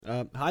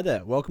Hi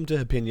there. Welcome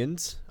to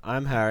Opinions.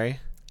 I'm Harry,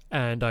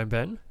 And I'm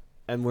Ben.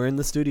 and we're in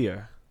the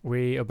studio,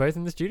 We are both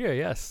in the studio,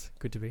 yes.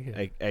 Good to be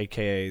here.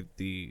 aka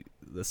the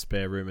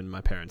spare room in my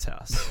parents'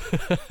 house.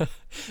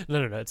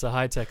 No. It's a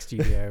high-tech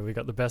studio. We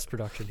got the best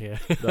production here.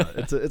 No,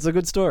 it's a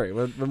good story.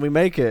 When we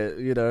make it,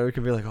 it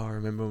can be like, oh,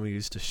 remember when we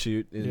used to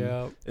shoot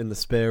in the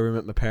spare room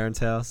at my parents'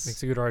 house?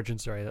 Makes a good origin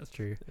story, that's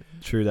true.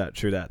 True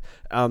that.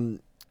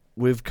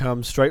 We've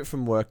come straight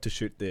from work to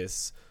shoot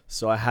this,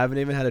 so I haven't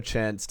even had a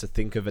chance to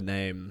think of a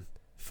name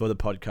for the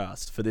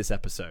podcast for this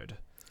episode.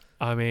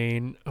 I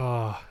mean,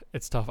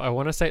 it's tough. I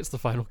want to say it's the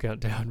final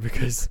countdown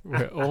because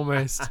we're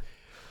almost...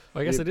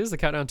 Well, I guess it is the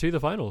countdown to the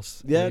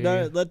finals. Yeah,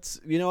 no,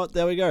 let's... You know what?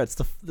 There we go. It's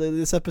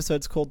this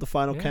episode's called The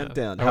Final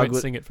Countdown. I won't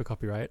sing it for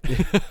copyright.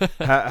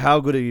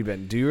 How good have you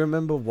been? Do you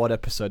remember what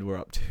episode we're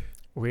up to?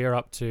 We are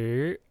up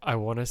to, I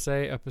want to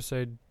say,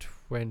 episode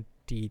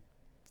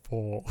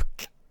 24.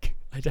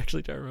 I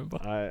actually don't remember.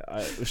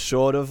 I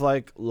short of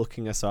like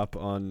looking us up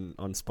on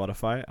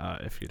Spotify.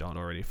 If you're not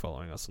already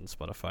following us on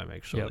Spotify,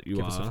 make sure that you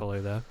give us a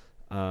follow there.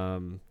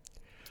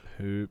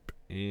 Hoop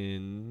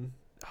in.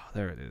 Oh,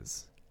 there it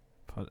is.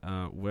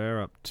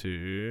 We're up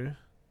to.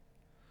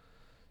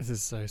 This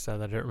is so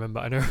sad that I don't remember.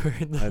 I know we're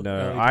in the I know.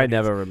 early I 20s.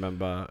 never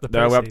remember. The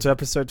No, we're up Percy. to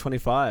episode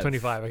 25.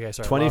 25, okay,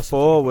 sorry.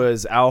 24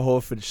 was Al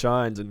Horford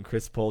shines and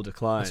Chris Paul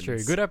declines. That's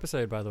true. Good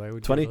episode, by the way.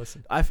 Would 20 you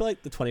listen? I feel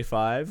like the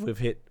 25 we've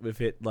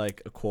hit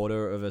like a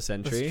quarter of a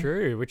century. That's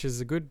true, which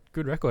is a good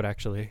record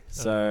actually.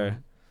 So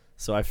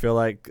I feel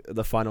like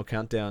the final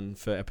countdown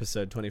for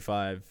episode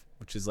 25,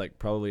 which is like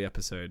probably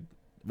episode,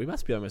 we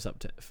must be almost up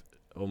to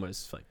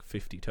almost like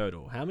 50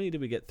 total. How many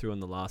did we get through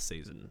in the last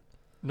season?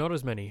 not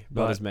as many.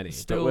 Not but as many,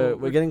 Still, but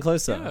we're getting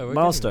closer. yeah, we're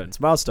Milestones.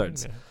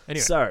 Yeah.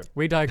 Anyway, So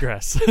we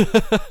digress.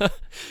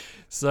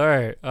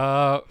 So,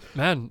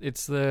 man,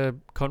 it's the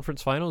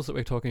conference finals that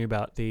we're talking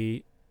about.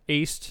 The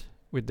East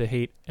with the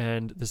Heat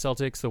and the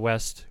Celtics, the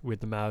West with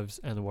the Mavs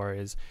and the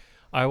Warriors.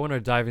 I want to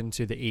dive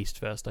into the East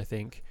first, I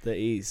think. the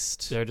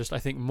East. There are just, I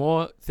think,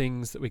 more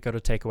things that we got to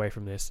take away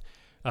from this.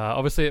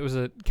 Obviously,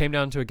 it came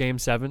down to a Game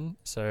 7,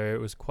 so it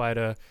was quite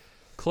a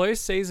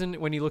close season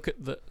when you look at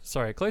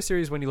close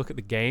series when you look at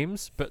the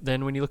games, but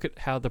then when you look at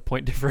how the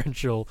point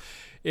differential,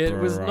 it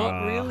was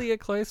not really a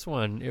close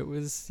one. It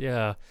was,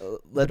 a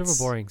bit of a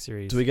boring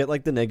series. Do we get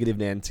like the negative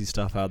Nancy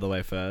stuff out of the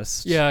way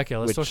first? Yeah, okay,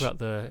 let's talk about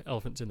the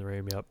elephants in the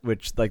room, yep.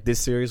 Which, like, this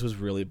series was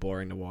really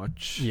boring to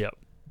watch. Yep.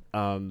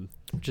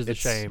 Which is a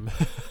shame.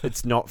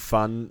 It's not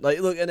fun. Like,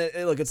 look, and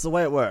it's the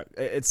way it works.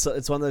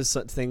 It's one of those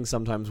things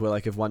sometimes where,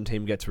 like, if one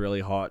team gets really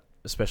hot,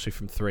 especially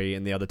from three,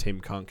 and the other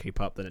team can't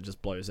keep up, then it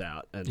just blows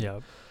out.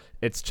 And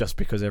it's just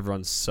because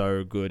everyone's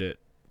so good at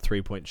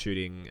 3-point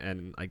shooting,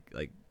 and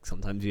like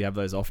sometimes you have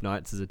those off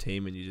nights as a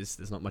team, and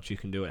there's not much you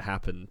can do. It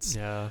happens.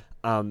 Yeah.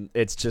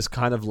 It's just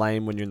kind of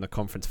lame when you're in the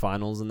conference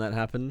finals and that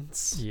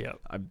happens. Yeah.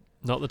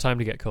 Not the time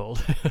to get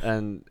cold.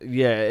 And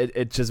yeah,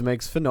 it just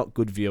makes for not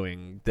good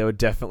viewing. There were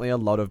definitely a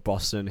lot of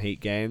Boston Heat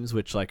games,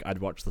 which like I'd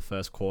watch the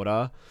first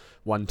quarter.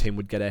 One team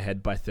would get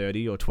ahead by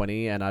 30 or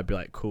 20, and I'd be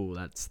like, cool,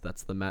 that's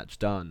the match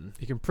done.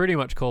 You can pretty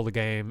much call the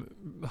game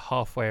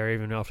halfway or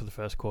even after the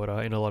first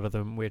quarter in a lot of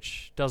them,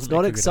 which doesn't It's make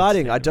not a good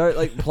exciting. I don't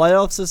like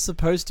playoffs are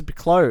supposed to be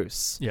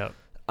close. Yeah.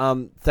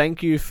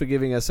 Thank you for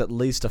giving us at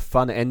least a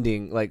fun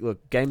ending. Like,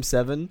 look, Game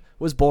 7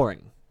 was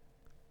boring.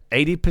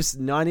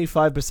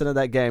 95% of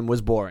that game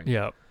was boring.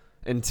 Yeah.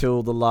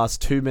 Until the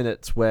last 2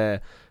 minutes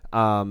where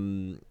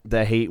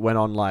the Heat went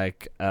on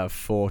like a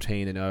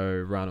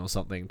 14-0 run or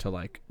something to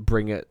like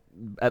bring it,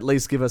 at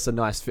least give us a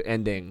nice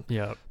ending.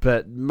 Yeah.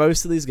 But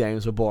most of these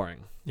games were boring.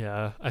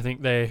 Yeah, I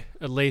think they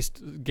at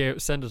least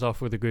send it off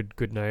with a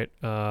good note.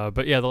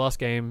 But yeah, the last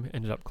game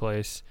ended up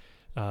close.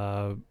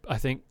 I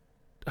think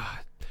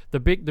the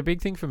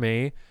big thing for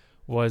me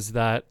was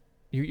that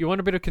you want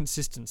a bit of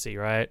consistency,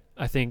 right?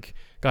 I think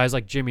guys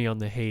like Jimmy on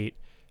the Heat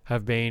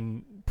have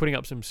been putting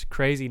up some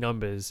crazy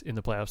numbers in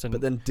the playoffs,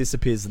 but then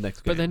disappears the next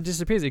game. But then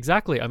disappears,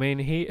 exactly. I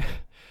mean,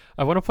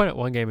 I want to point out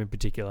one game in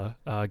particular,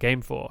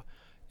 Game 4.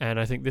 And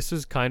I think this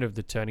was kind of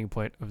the turning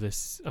point of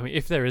this. I mean,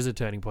 if there is a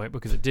turning point,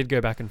 because it did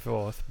go back and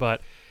forth,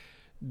 but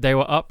they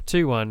were up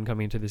 2-1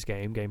 coming into this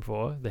game, Game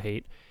 4, the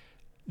Heat.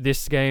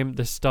 This game,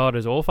 the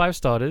starters, all 5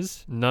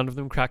 starters, none of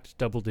them cracked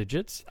double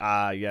digits.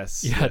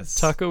 Yes. You had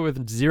Tucker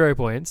with 0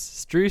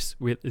 points, Strus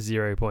with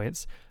 0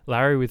 points,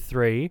 Larry with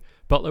 3,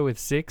 Butler with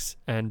 6,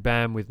 and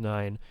Bam with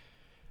 9.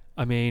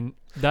 I mean,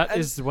 that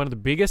is one of the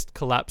biggest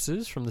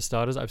collapses from the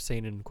starters I've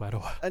seen in quite a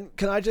while. And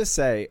can I just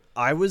say,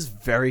 I've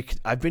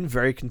been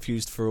very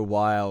confused for a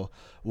while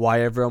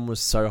why everyone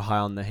was so high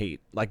on the Heat.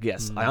 Like,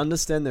 yes, I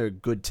understand they're a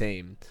good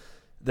team.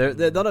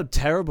 They're not a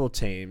terrible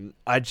team.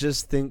 I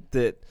just think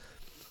that,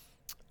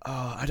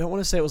 I don't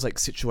want to say it was like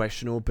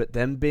situational, but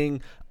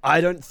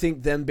I don't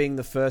think them being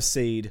the first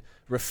seed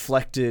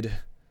reflected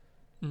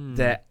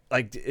their,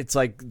 like, it's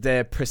like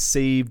their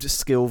perceived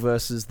skill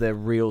versus their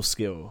real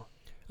skill.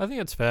 I think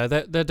it's fair.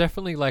 They're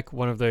definitely like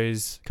one of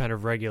those kind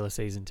of regular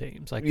season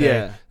teams. Like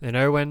they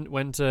know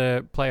when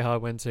to play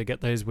hard, when to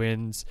get those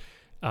wins.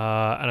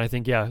 And I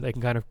think, they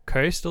can kind of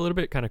coast a little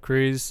bit, kind of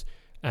cruise.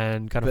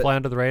 and kind of But- fly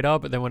under the radar.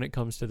 But then when it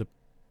comes to the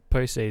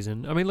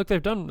postseason, I mean, look,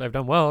 they've done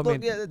well. Look,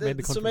 Made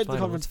the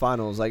conference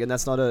finals, like, and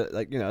that's not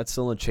it's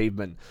still an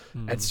achievement.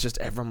 Mm. It's just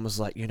everyone was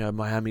like,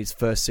 Miami's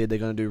first seed, they're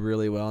going to do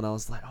really well, and I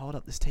was like, hold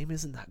up, this team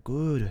isn't that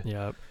good.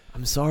 Yeah.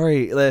 I'm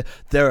sorry,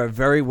 they're a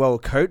very well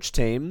coached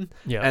team,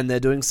 Yeah. and they're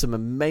doing some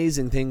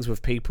amazing things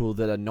with people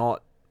that are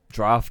not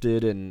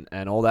drafted and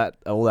all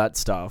that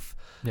stuff.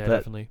 Yeah, but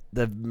definitely.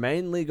 They've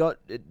mainly got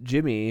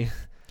Jimmy.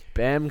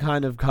 Bam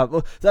kind of come.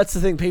 Well, that's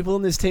the thing. People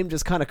in this team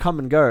just kind of come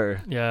and go.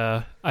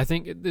 Yeah, I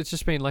think it's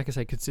just been, like I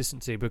say,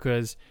 consistency,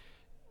 because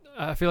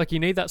I feel like you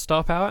need that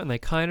star power, and they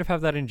kind of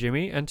have that in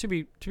Jimmy. And to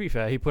be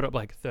fair, he put up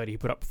like 30. He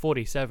put up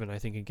 47, I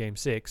think, in Game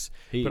 6.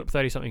 He put up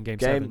 30 something in Game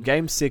 7.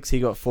 Game 6, he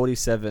got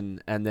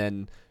 47, and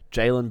then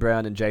Jaylen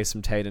Brown and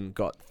Jason Tatum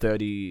got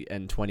 30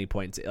 and 20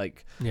 points.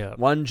 Like,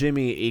 one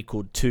Jimmy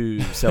equaled 2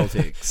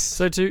 Celtics.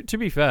 So to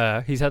be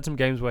fair, he's had some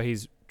games where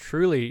he's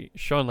truly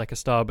shone like a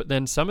star, but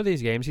then some of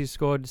these games he's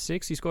scored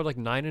 6, he scored like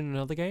 9 in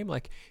another game.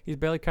 Like, he's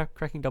barely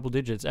cracking double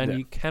digits, and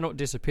you cannot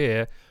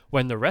disappear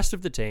when the rest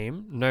of the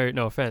team,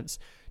 no offense,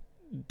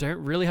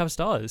 don't really have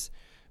stars.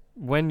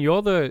 When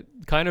you're the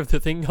kind of the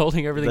thing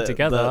holding everything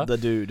together, the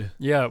dude.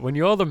 Yeah, when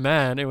you're the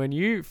man and when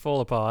you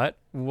fall apart,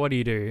 what do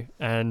you do?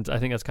 And I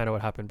think that's kind of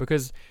what happened,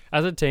 because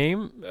as a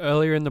team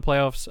earlier in the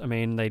playoffs, I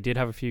mean, they did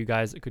have a few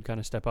guys that could kind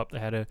of step up. They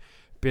had a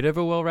bit of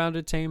a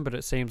well-rounded team, but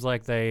it seems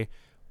like they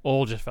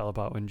all just fell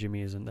apart when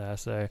Jimmy isn't there.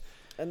 So,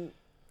 and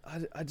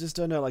I just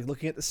don't know. Like,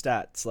 looking at the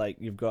stats, like,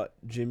 you've got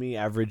Jimmy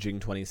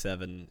averaging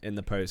 27 in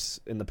the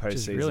postseason. Which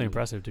is really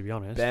impressive, to be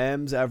honest.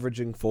 Bam's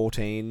averaging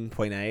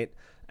 14.8,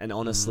 and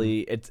honestly,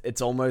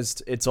 it's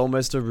almost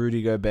a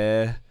Rudy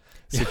Gobert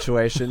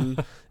situation.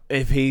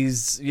 If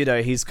he's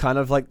he's kind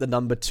of like the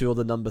number 2 or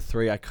the number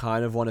 3, I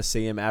kind of want to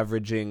see him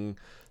averaging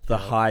the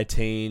high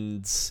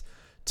teens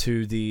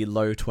to the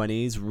low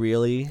 20s,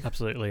 really.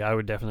 Absolutely. I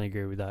would definitely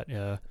agree with that,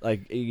 yeah.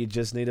 Like, you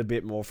just need a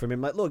bit more from him.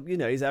 Like, look,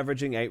 he's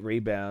averaging 8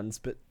 rebounds,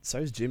 but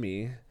so's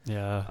Jimmy.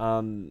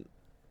 Yeah.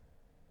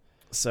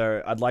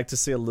 So I'd like to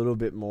see a little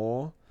bit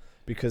more,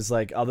 because,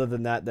 like, other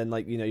than that, then,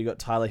 like, you got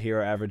Tyler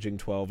Hero averaging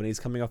 12, and he's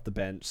coming off the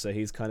bench, so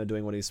he's kind of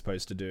doing what he's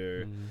supposed to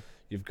do.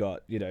 You've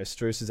got,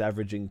 Strus is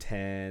averaging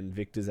 10,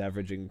 Victor's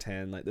averaging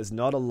 10. Like, there's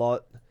not a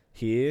lot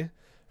here.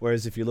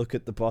 Whereas if you look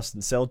at the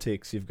Boston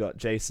Celtics, you've got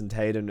Jason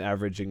Tatum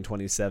averaging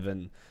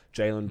 27,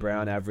 Jaylen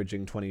Brown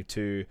averaging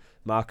 22,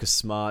 Marcus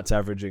Smart's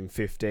averaging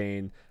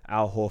 15,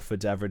 Al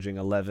Horford's averaging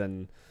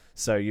 11.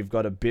 So you've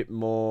got a bit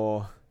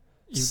more...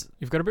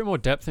 You've got a bit more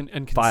depth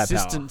and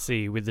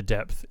consistency with the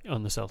depth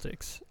on the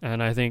Celtics.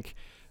 And I think...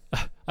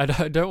 I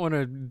don't want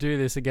to do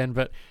this again,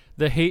 but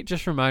the Heat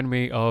just remind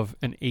me of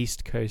an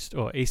East Coast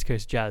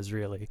Jazz,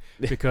 really,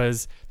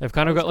 because they've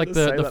kind of got like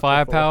the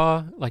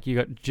firepower. Like, you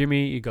got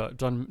Jimmy, you got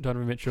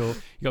Donovan Mitchell,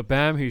 you got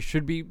Bam, who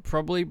should be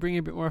probably bringing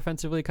a bit more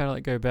offensively, kind of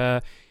like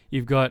Gobert.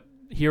 You've got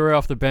Hero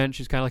off the bench,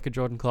 who's kind of like a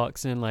Jordan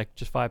Clarkson, like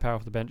just firepower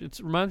off the bench. It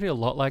reminds me a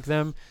lot like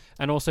them,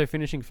 and also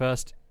finishing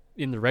first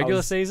in the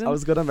regular season. I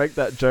was gonna make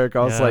that joke.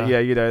 I was like,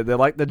 they're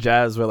like the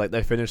Jazz, where like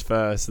they finish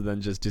first and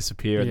then just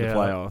disappear in the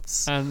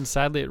playoffs. And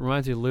sadly, it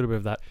reminds me a little bit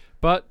of that.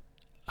 But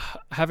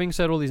having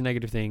said all these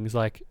negative things,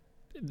 like,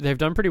 they've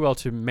done pretty well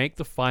to make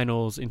the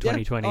finals in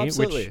 2020,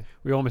 which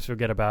we almost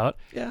forget about,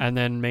 and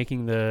then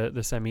making the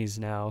semis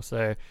now.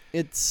 So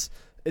it's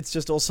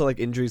just also like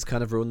injuries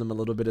kind of ruined them a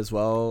little bit as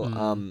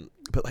well.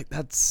 But like,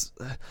 that's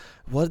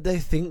what did they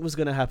think was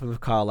going to happen with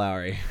Kyle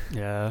Lowry?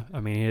 Yeah, I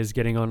mean, he's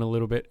getting on a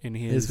little bit in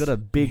his... He's got a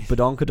big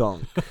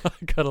badonkadonk.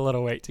 Got a lot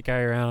of weight to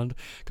carry around.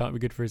 Can't be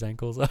good for his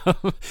ankles.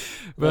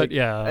 But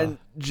And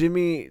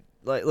Jimmy,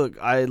 like,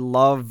 look, I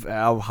love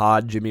how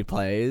hard Jimmy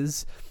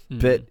plays,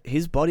 but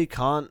his body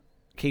can't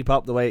keep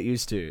up the way it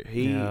used to.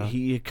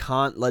 He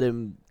can't let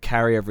him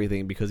carry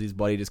everything, because his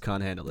body just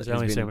can't handle it.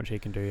 There's only so much he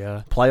can do,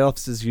 yeah.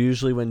 Playoffs is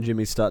usually when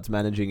Jimmy starts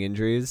managing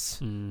injuries,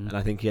 and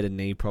I think he had a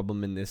knee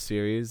problem in this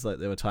series. Like,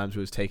 there were times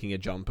where he was taking a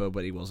jumper,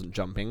 but he wasn't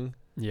jumping.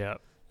 Yeah,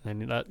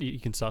 and that you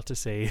can start to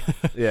see.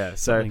 Yeah,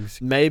 so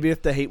maybe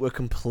if the Heat were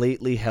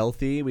completely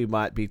healthy, we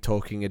might be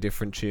talking a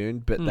different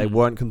tune, but they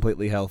weren't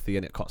completely healthy,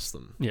 and it cost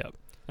them. Yeah.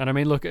 And I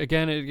mean, look,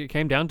 again, it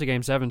came down to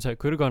Game 7, so it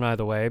could have gone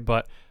either way,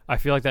 but I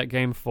feel like that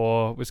Game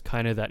 4 was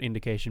kind of that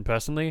indication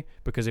personally,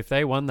 because if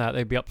they won that,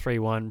 they'd be up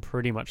 3-1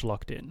 pretty much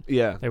locked in.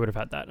 Yeah. They would have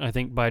had that. And I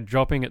think by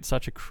dropping at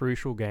such a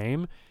crucial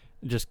game,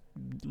 just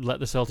let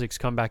the Celtics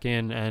come back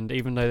in, and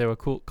even though they were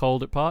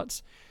cold at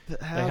parts...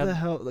 But how the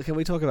hell... Can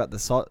we talk about the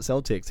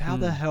Celtics? How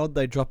the hell did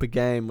they drop a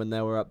game when they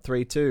were up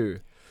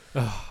 3-2?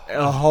 The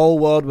whole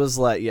world was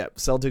like,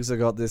 Celtics have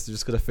got this, they're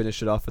just going to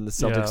finish it off, and the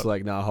Celtics were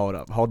like, nah,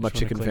 hold my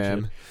chicken,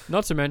 fam.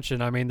 Not to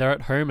mention, I mean, they're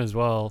at home as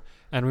well,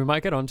 and we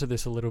might get onto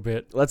this a little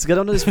bit. Let's get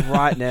onto this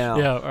right now.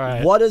 Yeah, all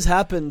right. What has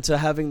happened to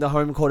having the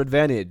home court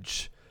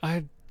advantage?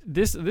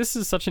 This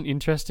is such an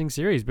interesting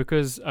series,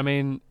 because, I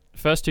mean,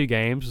 first 2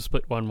 games were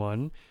split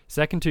 1-1,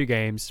 second 2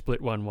 games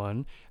split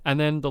 1-1, and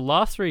then the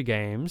last 3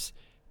 games,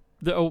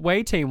 the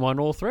away team won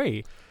all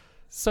 3.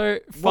 So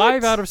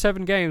 5 out of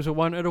 7 games were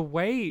won at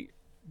away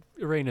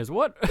arenas.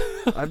 What?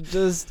 I'm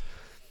just...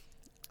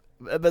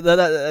 But then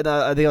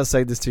I think I was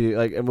saying this to you,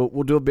 like, and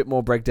we'll do a bit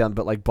more breakdown.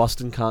 But like,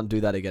 Boston can't do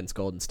that against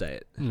Golden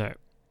State. No,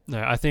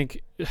 I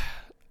think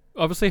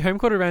obviously home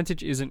court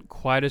advantage isn't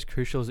quite as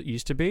crucial as it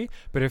used to be.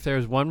 But if there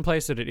is one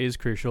place that it is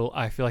crucial,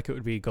 I feel like it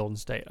would be Golden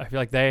State. I feel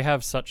like they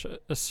have such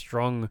a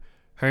strong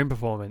home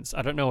performance.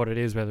 I don't know what it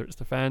is, whether it's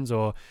the fans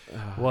or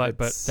what,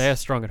 but they are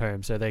strong at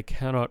home, so they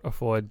cannot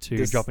afford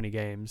to drop any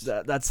games.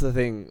 That's the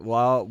thing.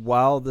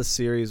 While the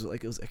series,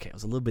 like, it was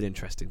a little bit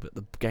interesting, but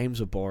the games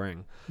were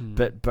boring.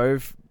 But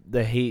both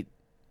the Heat,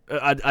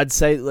 I'd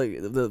say, like,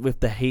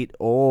 with the Heat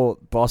or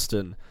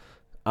Boston,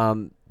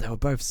 they were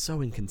both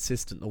so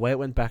inconsistent. The way it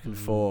went back and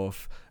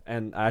forth,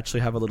 and I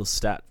actually have a little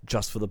stat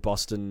just for the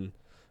Boston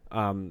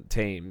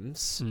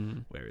teams.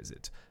 Where is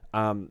it?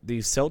 The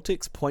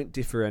Celtics point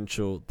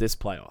differential this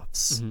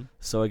playoffs.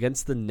 So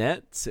against the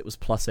Nets, it was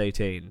plus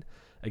 18.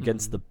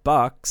 Against the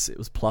Bucks, it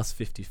was plus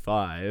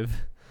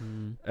 55.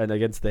 And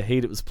against the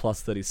Heat, it was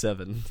plus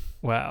 37.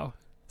 Wow.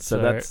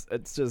 So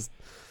it's just...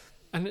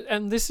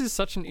 And this is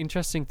such an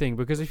interesting thing,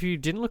 because if you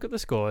didn't look at the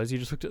scores, you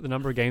just looked at the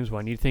number of games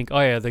won, you'd think, oh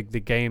yeah, the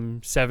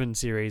Game 7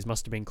 series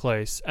must have been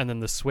close, and then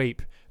the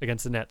sweep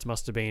against the Nets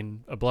must have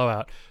been a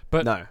blowout.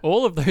 But no,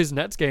 all of those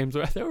Nets games,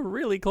 they were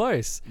really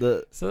close.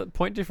 So that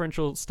point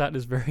differential stat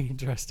is very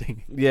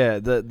interesting. Yeah,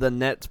 the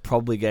Nets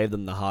probably gave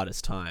them the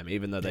hardest time,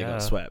 even though they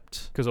got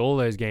swept. Because all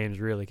those games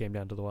really came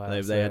down to the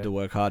wire. They had to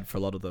work hard for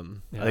a lot of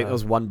them. I think there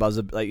was one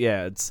buzzer...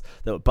 there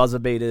were buzzer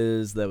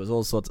beaters, there was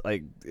all sorts...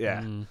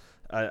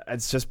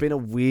 It's just been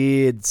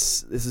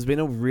this has been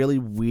a really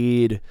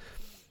weird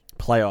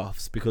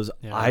playoffs, because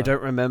I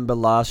don't remember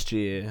last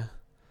year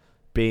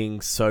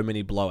being so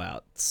many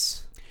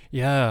blowouts.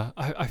 Yeah,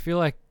 I feel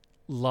like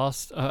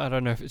I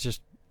don't know if it's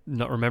just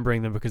not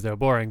remembering them because they were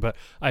boring, but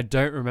I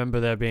don't remember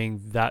there being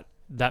that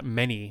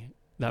many.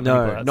 Many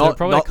blowouts. There were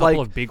probably a couple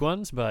of big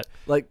ones, but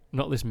like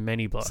not this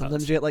many blowouts.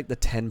 Sometimes you get like the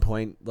 10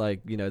 point, like,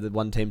 you know, the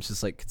one team's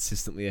just like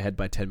consistently ahead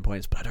by 10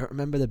 points, but I don't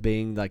remember there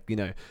being like, you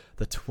know,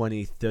 the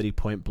 20, 30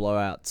 point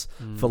blowouts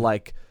for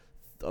like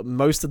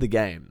most of the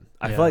game.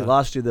 I feel like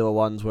last year there were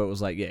ones where it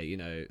was like, you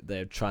know,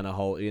 they're trying to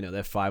hold, you know,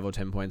 they're 5 or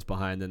 10 points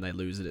behind, then they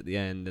lose it at the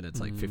end, and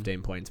it's like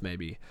 15 points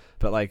maybe.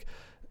 But like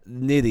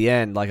near the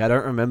end, like, I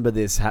don't remember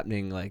this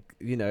happening. Like,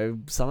 you know,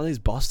 some of these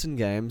Boston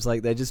games,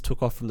 like, they just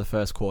took off from the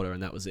first quarter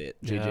and that was it.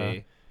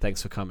 GG.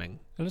 Thanks for coming.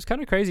 And it's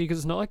kind of crazy because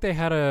it's not like they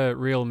had a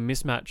real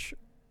mismatch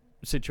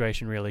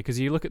situation, really. Because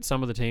you look at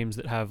some of the teams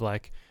that have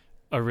like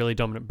a really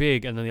dominant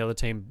big, and then the other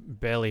team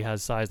barely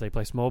has size. They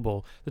play small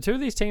ball. The two of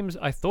these teams,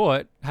 I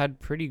thought,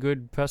 had pretty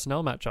good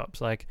personnel matchups.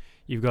 Like,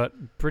 you've got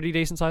pretty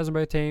decent size on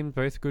both teams,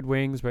 both good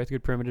wings, both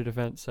good perimeter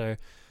defense. So,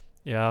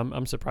 yeah,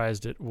 I'm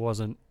surprised it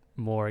wasn't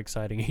more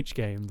exciting each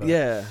game. But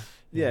yeah.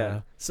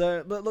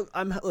 So, but look,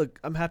 I'm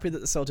happy that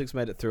the Celtics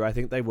made it through. I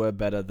think they were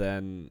better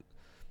than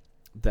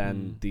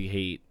the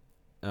Heat.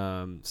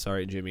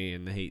 Sorry, Jimmy,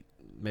 and the Heat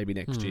maybe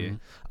next year.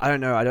 I don't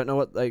know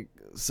what, like,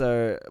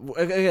 so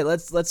okay,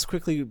 let's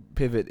quickly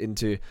pivot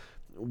into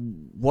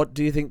what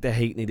do you think the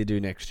Heat need to do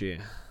next year?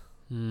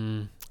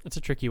 It's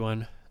a tricky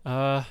one.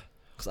 'Cause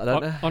I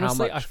don't know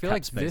honestly, how much I feel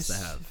like space they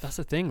have. That's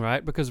the thing,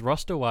 right? Because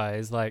roster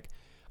wise, like,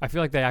 I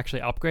feel like they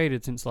actually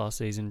upgraded since last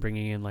season,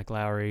 bringing in like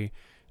Lowry.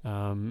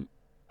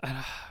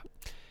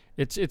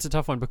 It's a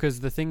tough one, because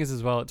the thing is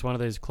as well, it's one of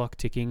those clock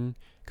ticking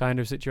kind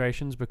of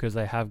situations, because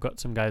they have got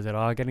some guys that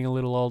are getting a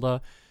little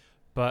older,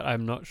 but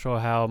I'm not sure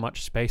how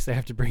much space they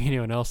have to bring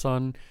anyone else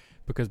on,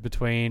 because they've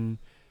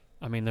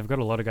got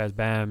a lot of guys,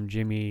 Bam,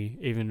 Jimmy,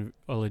 even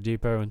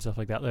Oladipo and stuff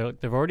like that.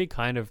 They've already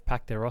kind of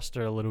packed their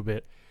roster a little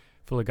bit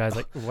full of guys.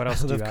 Like, what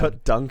else do you They've add?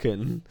 got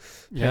Duncan,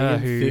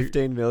 paying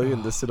 $15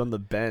 million to sit on the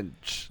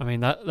bench. I mean,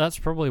 that's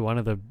probably one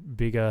of the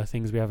bigger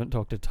things we haven't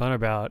talked a ton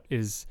about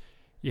is,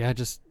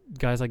 just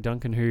guys like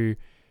Duncan, who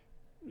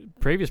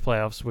previous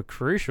playoffs were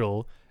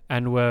crucial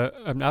and were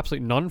an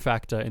absolute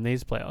non-factor in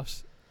these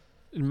playoffs.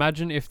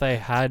 Imagine if they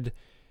had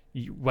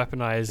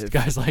weaponized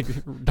guys like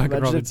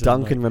Duncan Robinson. If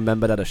Duncan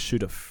remembered how to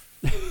shoot a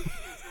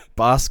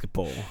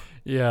basketball.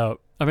 Yeah,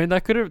 I mean,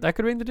 that could have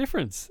been the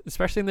difference,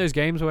 especially in those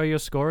games where your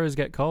scorers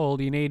get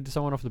cold. You need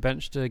someone off the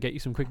bench to get you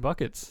some quick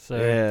buckets.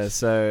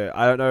 So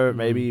I don't know.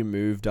 Maybe you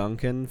move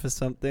Duncan for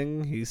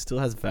something. He still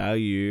has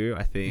value,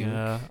 I think.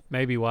 Yeah,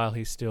 maybe while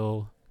he's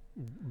still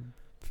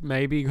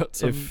maybe got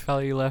some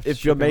value left.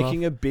 If you're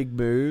making a big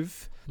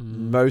move,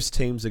 most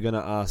teams are going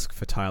to ask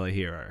for Tyler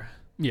Hero.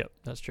 Yeah,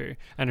 that's true.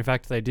 And in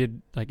fact, they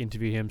did like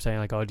interview him saying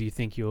like, "Oh, do you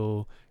think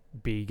you'll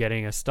be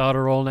getting a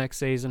starter role next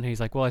season?"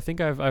 He's like, "Well, I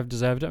think I've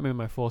deserved it. I'm in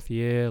my 4th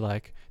year.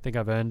 Like, I think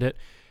I've earned it."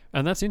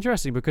 And that's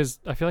interesting, because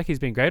I feel like he's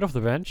been great off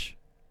the bench.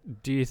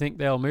 Do you think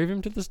they'll move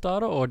him to the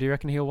starter, or do you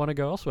reckon he'll want to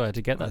go elsewhere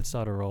to get that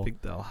starter role? I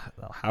think they'll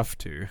have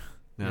to.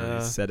 Now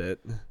they said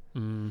it.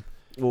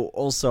 Well,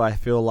 also, I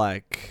feel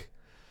like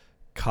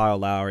Kyle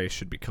Lowry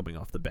should be coming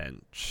off the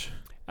bench.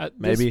 At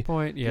this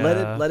point,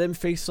 let him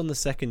feast on the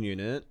second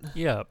unit.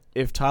 Yeah.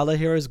 If Tyler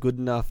Hero is good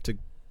enough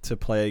to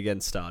play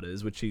against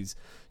starters, which he's,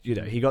 you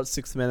know, he got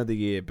 6th man of the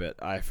year,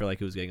 but I feel like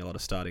he was getting a lot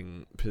of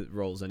starting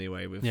roles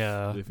anyway with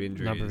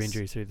injuries. Number of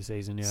injuries through the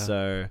season. Yeah.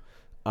 So,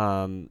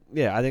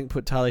 Yeah, I think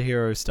put Tyler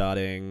Hero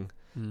starting.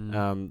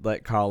 Mm.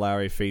 Let Kyle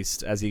Lowry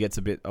feast as he gets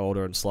a bit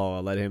older and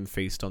slower. Let him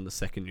feast on the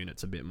second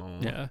units a bit more.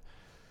 Yeah.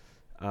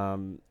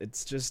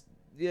 It's just,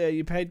 yeah,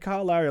 you paid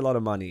Kyle Lowry a lot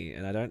of money,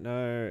 and I don't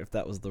know if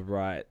that was the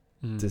right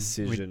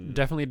decision. We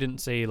definitely didn't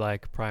see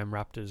like prime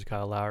Raptors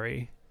Kyle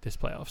Lowry this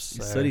playoffs.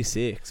 He's So.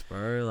 36,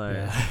 bro. Like,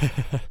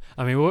 Yeah.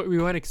 I mean, we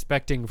weren't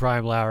expecting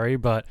prime Lowry,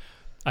 but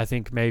I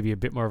think maybe a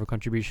bit more of a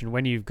contribution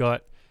when you've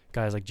got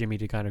guys like Jimmy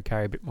to kind of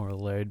carry a bit more of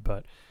the load.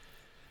 But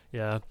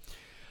yeah,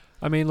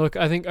 I mean, look,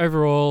 I think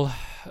overall,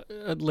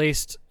 at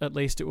least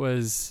it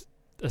was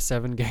a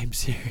 7-game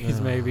series,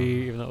 maybe,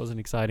 even though it wasn't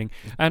exciting.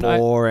 And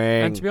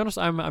boring. And to be honest,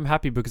 I'm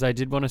happy because I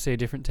did want to see a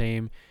different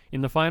team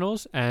in the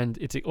finals, and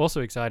it's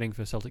also exciting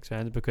for Celtics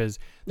fans because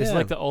this is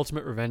like the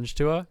ultimate revenge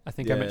tour. I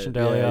think I mentioned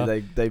earlier. Yeah,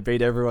 they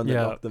beat everyone that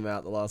knocked them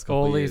out the last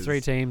couple of years. All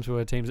these 3 teams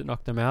were teams that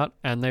knocked them out,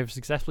 and they've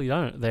successfully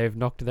done it. They've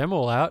knocked them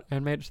all out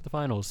and made it to the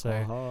finals.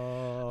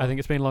 So I think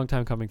it's been a long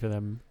time coming for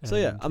them. So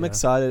yeah, I'm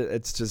excited.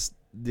 It's just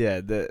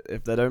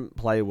if they don't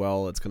play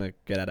well, it's gonna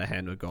get out of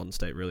hand with Golden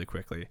State really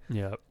quickly.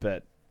 Yeah,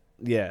 but.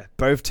 Yeah,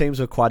 both teams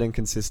were quite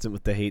inconsistent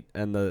with the Heat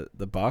and the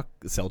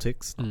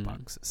Celtics, not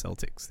Bucks,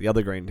 Celtics, the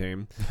other green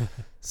team.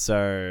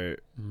 So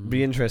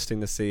be interesting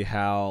to see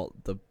how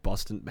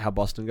Boston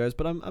goes.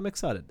 But I'm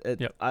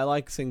excited. I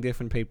like seeing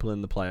different people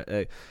in the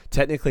play.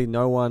 Technically,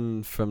 no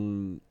one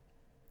from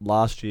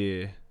last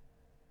year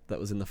that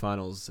was in the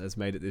finals has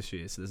made it this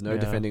year. So there's no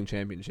defending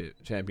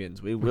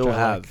champions. We will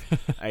have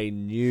a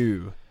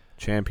new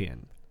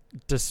champion.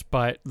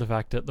 Despite the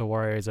fact that the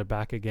Warriors are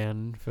back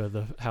again for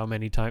the how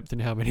many times in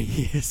how many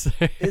years.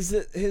 Here's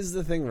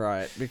the thing,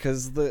 right?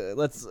 Because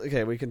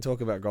we can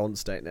talk about Golden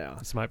State now.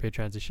 This might be a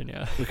transition,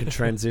 yeah. We can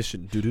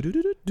transition.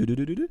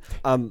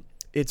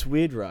 It's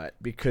weird, right?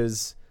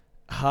 Because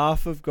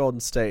half of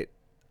Golden State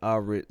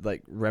are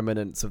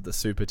remnants of the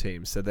super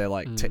team, so they're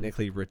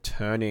technically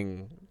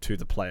returning to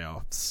the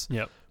playoffs.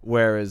 Yep.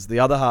 Whereas the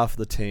other half of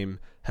the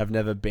team have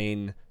never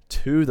been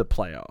to the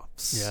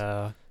playoffs.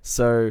 Yeah.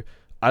 So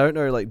I don't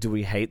know, do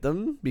we hate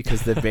them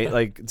because they've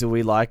been, do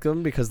we like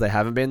them because they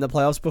haven't been in the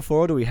playoffs before,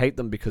 or do we hate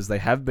them because they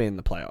have been in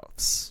the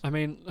playoffs? I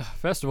mean,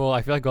 first of all,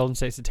 I feel like Golden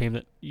State's a team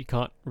that you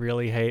can't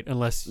really hate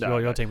unless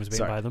your team was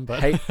beaten by them.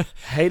 But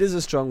hate is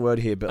a strong word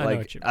here, but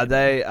are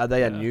they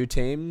a new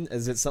team?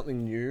 Is it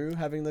something new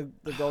having the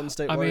Golden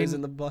State Warriors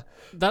in the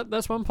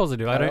that's one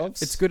positive.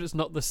 playoffs? It's good it's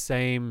not the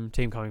same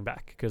team coming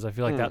back because I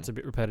feel like that's a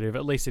bit repetitive.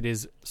 At least it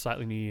is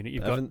slightly new unit.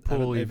 You've got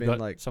Poole, you've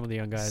got some of the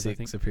young guys.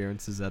 6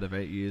 appearances out of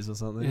 8 years or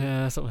something.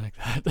 Yeah, something like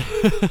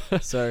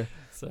that. so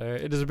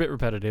it is a bit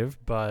repetitive,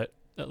 but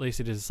at least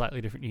it is a slightly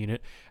different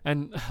unit.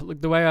 And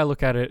look, the way I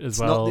look at it as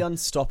well, it's not the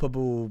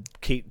unstoppable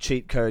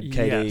cheat code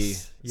KD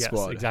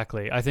squad. Yes,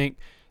 exactly. I think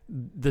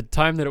the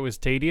time that it was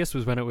tedious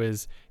was when it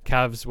was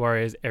Cavs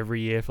Warriors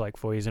every year for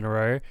 4 years in a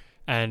row,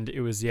 and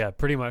it was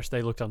pretty much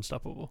they looked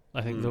unstoppable.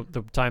 I think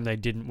the time they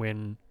didn't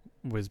win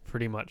was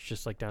pretty much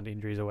just down to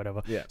injuries or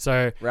whatever. Yeah.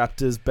 So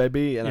Raptors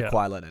baby and a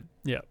Kawhi Leonard.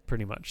 Yeah,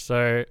 pretty much.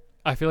 So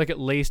I feel like at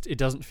least it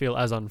doesn't feel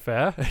as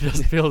unfair. It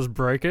doesn't feel as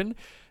broken.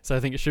 So I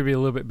think it should be a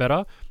little bit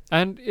better.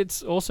 And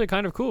it's also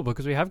kind of cool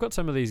because we have got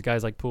some of these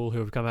guys like Poole who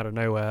have come out of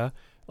nowhere,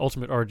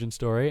 ultimate origin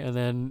story, and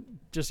then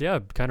just,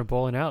 kind of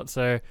balling out.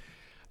 So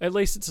at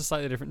least it's a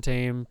slightly different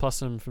team, plus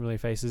some familiar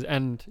faces.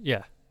 And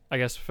I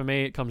guess for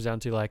me it comes down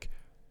to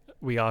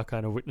we are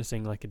kind of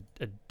witnessing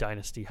a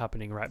dynasty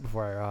happening right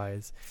before our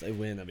eyes. If they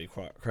win, that'd be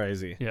quite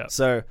crazy. Yeah.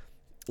 So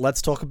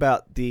let's talk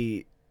about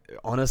the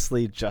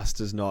honestly just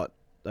as not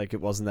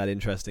it wasn't that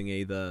interesting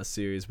either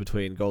series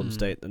between Golden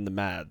State and the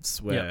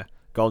Mavs, where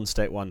Golden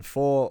State won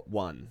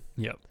 4-1.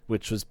 Yep.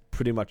 Which was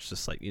pretty much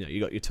just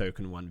you got your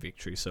token 1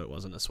 victory, so it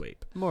wasn't a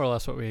sweep. More or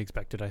less what we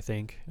expected, I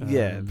think.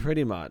 Yeah,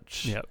 pretty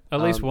much. Yeah.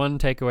 At least one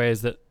takeaway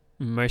is that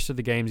most of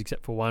the games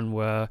except for one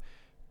were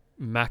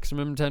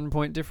maximum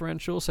 10-point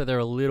differential, so they're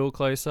a little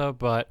closer,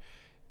 but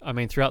I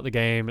mean, throughout the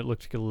game, it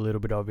looked a little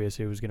bit obvious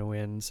who was going to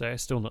win, so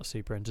still not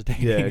super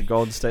entertaining. Yeah,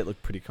 Golden State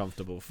looked pretty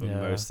comfortable for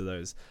most of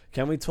those.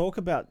 Can we talk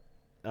about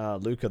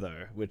Luka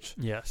though?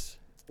 Yes,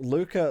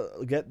 Luka,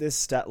 get this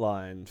stat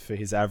line for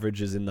his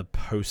averages in the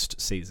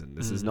postseason.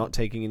 This is not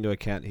taking into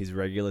account his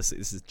regular.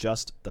 This is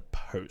just the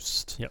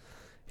post. Yep.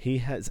 He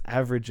has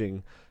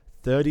averaging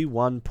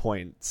 31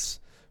 points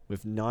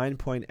with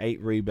 9.8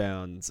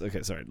 rebounds.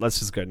 Okay, sorry. Let's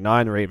just go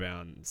 9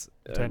 rebounds.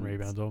 10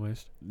 rebounds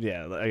almost.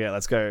 Yeah, okay,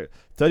 let's go.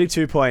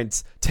 32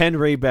 points, 10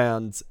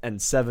 rebounds,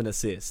 and 7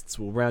 assists.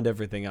 We'll round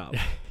everything up.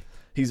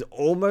 He's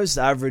almost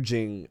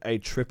averaging a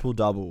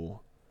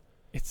triple-double.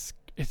 It's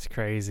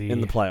crazy.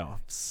 In the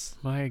playoffs.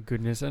 My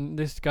goodness. And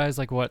this guy's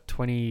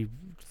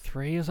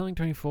 23 or something,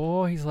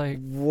 24? He's how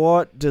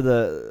do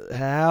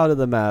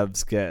the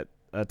Mavs get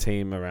a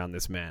team around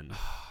this man?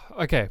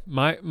 Okay,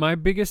 my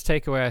biggest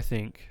takeaway, I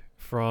think,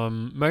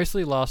 from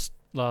mostly last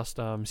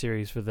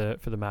series for the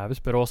Mavs,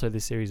 but also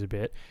this series a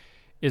bit,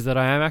 is that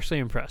I am actually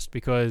impressed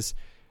because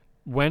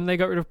when they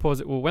got rid of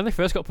when they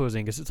first got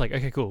Porzingis, it's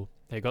okay, cool.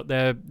 They got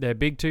their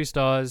big 2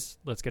 stars.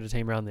 Let's get a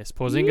team around this.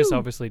 Porzingis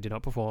obviously did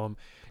not perform.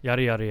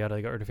 Yada, yada, yada.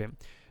 They got rid of him.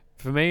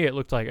 for me, it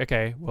looked like,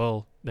 okay,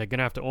 well, they're going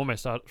to have to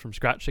almost start from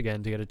scratch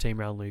again to get a team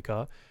around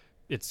Luka.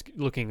 It's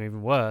looking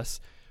even worse.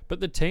 But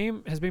the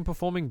team has been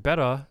performing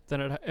better than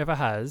it ever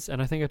has.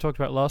 And I think I talked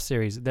about last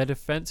series. Their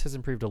defense has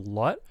improved a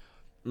lot.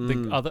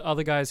 The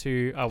other guys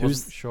who I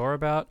wasn't sure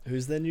about.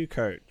 Who's their new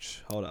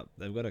coach? Hold up.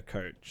 They've got a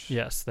coach.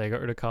 Yes, they got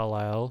rid of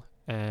Carlisle.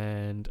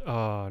 And,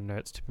 oh, no,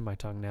 it's tipping my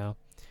tongue now.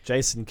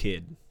 Jason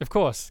Kidd. Of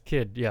course,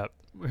 Kidd, yeah.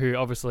 Who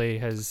obviously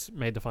has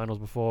made the finals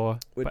before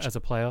as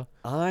a player.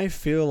 I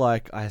feel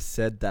like I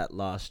said that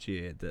last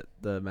year, that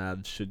the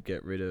Mavs should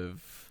get rid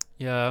of...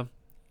 Yeah.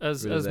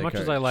 As much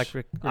as I like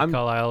Rick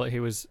Carlisle, he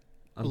was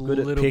I'm good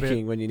at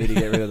picking when you need to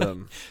get rid of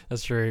them.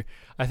 That's true.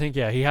 I think,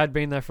 yeah, he had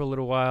been there for a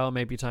little while.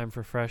 Maybe time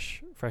for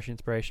fresh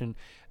inspiration.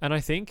 And I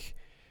think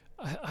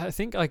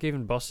like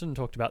even Boston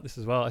talked about this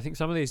as well. I think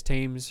some of these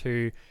teams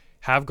who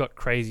have got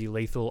crazy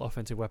lethal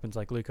offensive weapons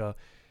like Luka,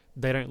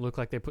 they don't look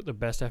like they put the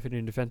best effort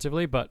in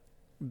defensively, but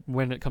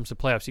when it comes to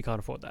playoffs, you can't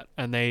afford that.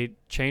 And they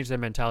change their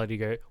mentality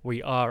to go,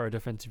 we are a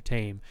defensive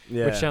team,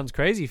 which sounds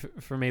crazy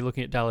for me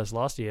looking at Dallas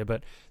last year,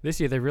 but this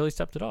year they really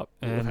stepped it up.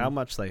 And how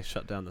much they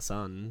shut down the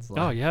Suns.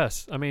 Oh,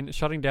 yes. I mean,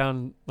 shutting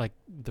down like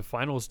the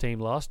finals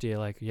team last year,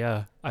 like,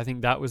 yeah, I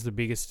think that was the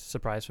biggest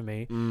surprise for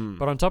me.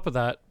 But on top of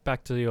that,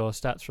 back to your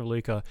stats from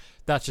Luka,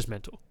 that's just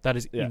mental. That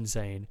is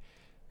insane.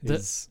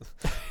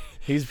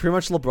 He's pretty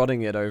much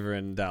LeBroning it over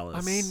in Dallas.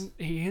 I mean,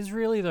 he is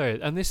really, though.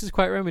 And this is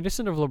quite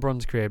reminiscent of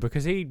LeBron's career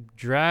because he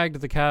dragged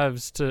the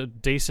Cavs to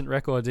decent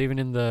records even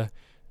in the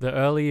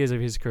early years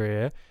of his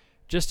career.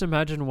 Just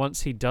imagine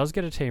once he does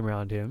get a team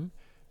around him,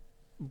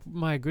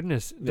 my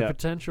goodness, the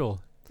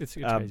potential. It's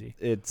crazy.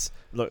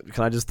 Look,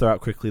 can I just throw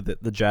out quickly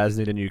that the Jazz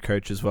need a new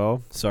coach as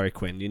well? Sorry,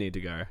 Quinn, you need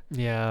to go.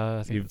 Yeah,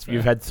 I think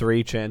you've had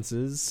 3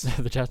 chances.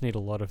 The Jazz need a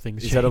lot of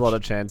things. He's had a lot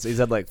of chances. He's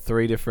had like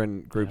 3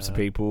 different groups of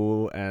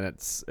people, and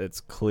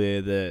it's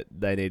clear that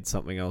they need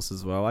something else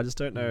as well. I just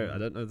don't know. I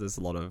don't know if there's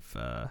a lot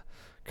of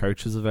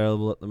coaches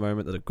available at the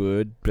moment that are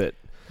good, but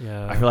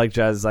I feel like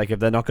Jazz, like if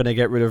they're not going to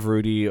get rid of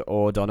Rudy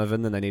or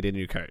Donovan, then they need a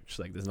new coach.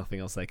 Like there's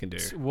nothing else they can do.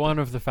 One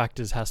of the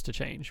factors has to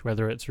change,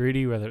 whether it's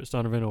Rudy, whether it's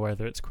Donovan, or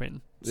whether it's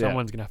Quinn.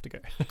 Someone's going to have to go.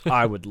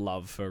 I would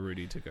love for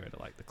Rudy to go to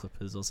like the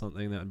Clippers or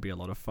something. That would be a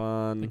lot of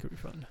fun. I think it would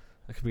be fun.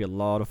 That could be a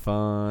lot of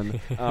fun.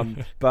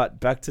 But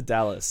back to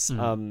Dallas.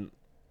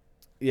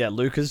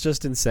 Luka's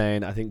just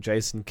insane. I think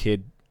Jason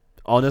Kidd,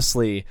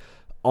 honestly,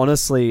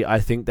 I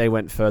think they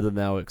went further than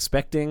they were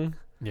expecting.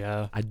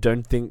 Yeah. I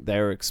don't think they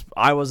were...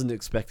 I wasn't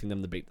expecting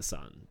them to beat the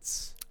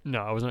Suns.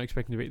 No, I wasn't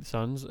expecting to beat the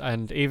Suns.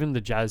 And even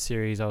the Jazz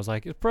series, I was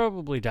like, it's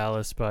probably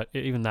Dallas, but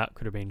even that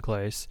could have been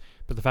close.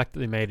 But the fact that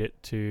they made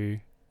it to,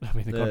 the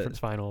conference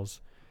finals...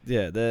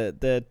 Yeah,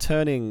 they're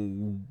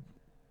turning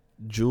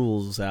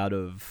jewels out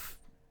of...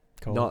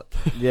 coal.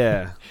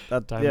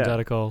 Diamonds out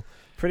of coal.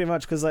 Pretty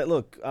much, because, like,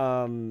 look...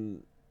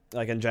 and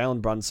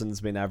Jalen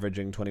Brunson's been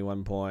averaging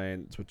 21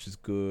 points, which is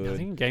good. I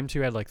think Game 2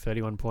 had like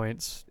 31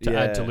 points to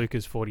add to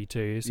Luka's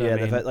 42. So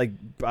they've had like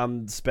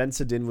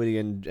Spencer Dinwiddie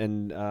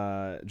and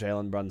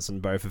Jalen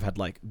Brunson both have had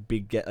like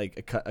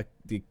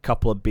a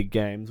couple of big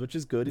games, which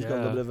is good. He's got a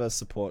little bit of a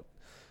support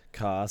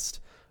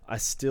cast. I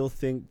still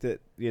think that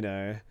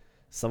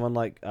someone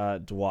like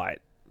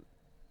Dwight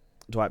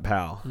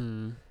Powell,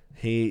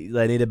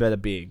 they need a better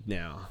big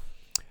now.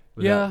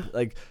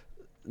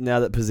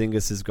 Now that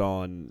Porzingis is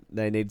gone,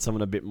 they need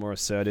someone a bit more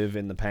assertive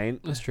in the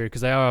paint. That's true,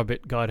 because they are a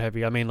bit guard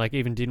heavy. I mean, like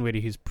even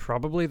Dinwiddie, who's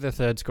probably the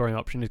third scoring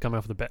option, is coming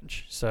off the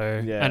bench.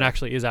 And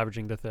actually is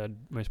averaging the third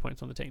most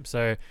points on the team.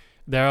 So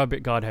they are a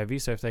bit guard heavy.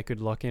 So if they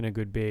could lock in a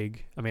good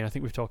big, I mean, I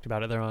think we've talked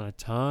about it. There aren't a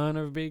ton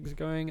of bigs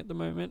going at the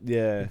moment.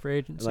 Yeah, in free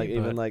agency. Like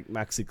even like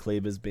Maxi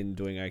Kleber's been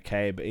doing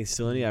okay, but he's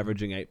still only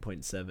averaging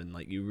 8.7.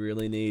 Like you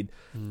really need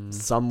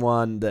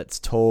someone that's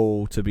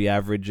tall to be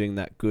averaging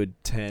that good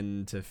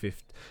 10 to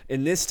 15.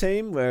 In this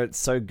team where it's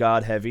so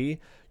guard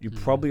heavy, you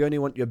probably only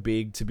want your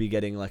big to be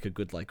getting like a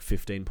good like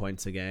 15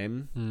 points a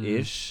game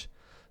ish,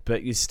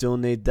 but you still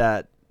need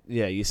that.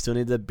 Yeah, you still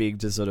need the big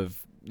to sort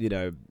of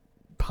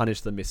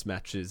punish the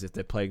mismatches if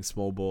they're playing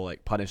small ball.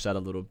 Like punish that a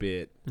little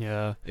bit.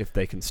 Yeah, if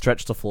they can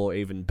stretch the floor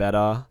even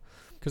better.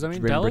 Because I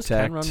mean, Dallas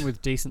can run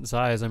with decent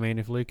size. I mean,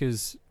 if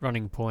Luka's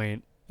running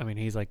point, I mean,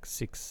 he's like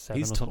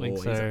 6'7" or something.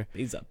 Tall. So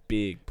he's a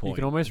big point. You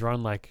can almost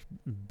run like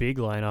big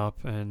lineup,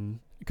 and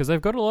because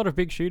they've got a lot of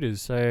big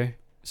shooters, so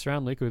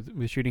surround Luka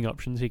with shooting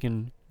options. He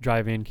can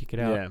drive in, kick it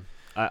out. Yeah.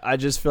 I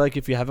just feel like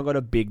if you haven't got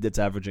a big that's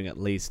averaging at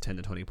least 10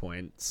 to 20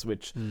 points,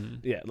 which,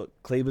 look,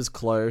 Kleber's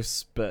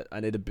close, but I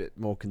need a bit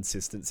more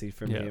consistency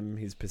from him.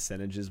 His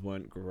percentages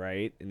weren't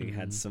great, and he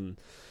had some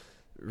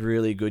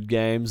really good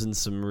games and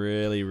some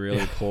really,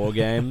 really poor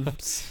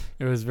games.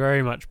 It was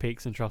very much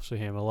peaks and troughs for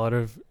him. A lot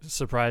of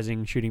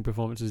surprising shooting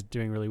performances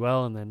doing really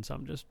well, and then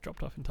some just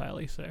dropped off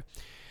entirely. So,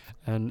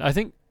 and I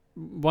think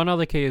one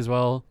other key as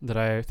well that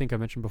I think I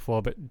mentioned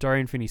before, but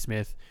Dorian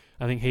Finney-Smith,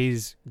 I think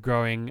he's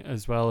growing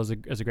as well as a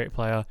great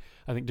player.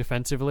 I think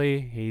defensively,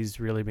 he's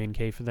really been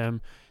key for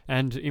them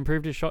and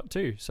improved his shot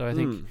too. So I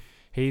think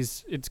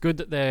it's good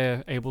that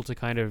they're able to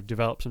kind of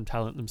develop some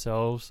talent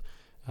themselves,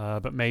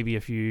 but maybe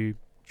a few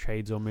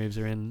trades or moves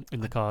are in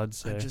the cards.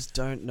 So. I just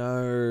don't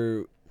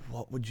know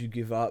what would you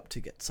give up to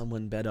get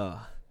someone better.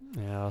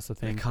 Yeah, that's the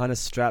They're thing. kind of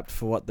strapped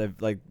for what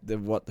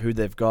who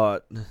they've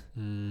got.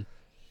 Mm.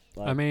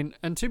 Like, I mean,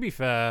 and to be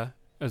fair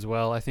as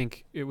well, I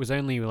think it was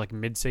only like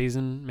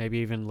mid-season, maybe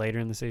even later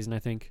in the season, I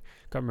think.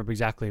 Can't remember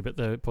exactly, but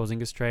the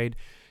Porzingis trade.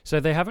 So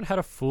they haven't had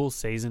a full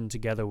season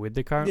together with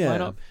the current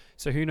lineup.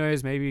 So who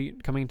knows, maybe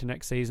coming into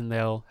next season,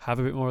 they'll have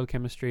a bit more of the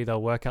chemistry.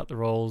 They'll work out the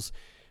roles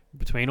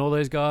between all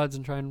those guards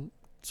and try and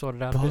sort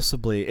it out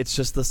possibly. It's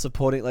just the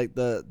supporting, like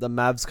the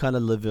Mavs kind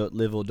of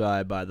live or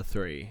die by the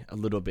three a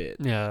little bit.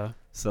 a bit. Yeah.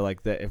 So like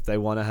if they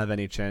want to have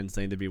any chance,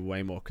 they need to be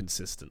way more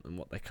consistent than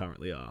what they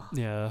currently are.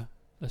 Yeah,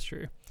 that's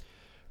true.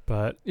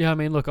 But yeah, I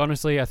mean, look,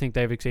 honestly, I think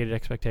they've exceeded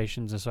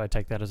expectations, and so I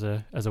take that as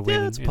a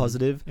win. Yeah, it's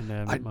positive. In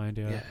their mind.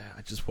 Yeah,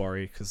 I just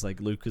worry because like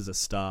Luka's a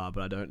star,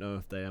 but I don't know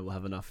if they will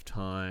have enough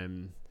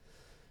time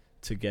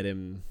to get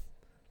him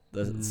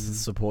the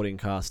supporting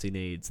cast he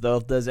needs. Though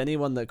if there's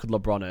anyone that could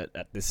LeBron it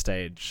at this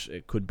stage,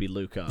 it could be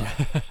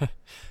Luka.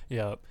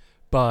 Yeah,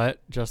 but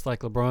just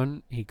like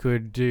LeBron, he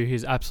could do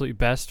his absolute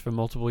best for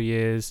multiple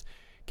years,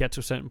 get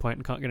to a certain point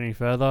and can't get any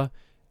further.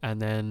 And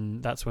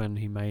then that's when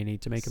he may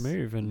need to make a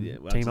move and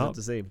team up.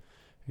 To see.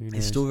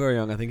 He's still very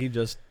young. I think he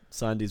just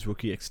signed his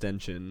rookie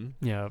extension.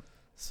 Yeah.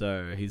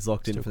 So he's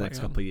locked in Still for the quite next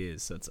young. couple of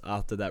years. So it's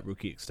after that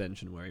rookie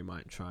extension where he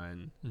might try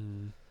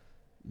and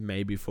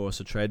maybe force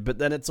a trade. But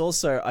then it's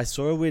also, I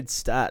saw a weird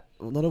stat.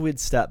 Well, not a weird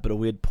stat, but a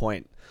weird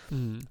point.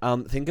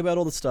 Think about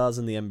all the stars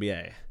in the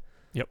NBA.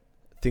 Yep.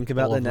 Think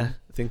about All of them.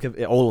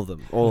 all of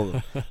them. All of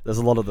them. There's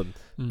a lot of them.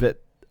 Mm.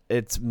 But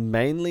it's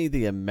mainly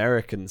the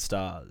American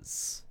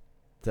stars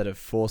that are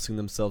forcing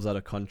themselves out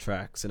of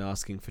contracts and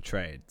asking for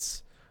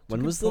trades.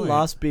 When was the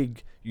last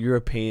big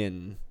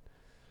European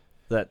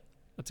that...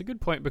 That's a good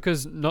point,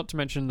 because not to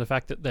mention the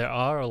fact that there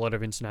are a lot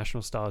of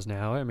international stars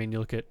now. I mean, you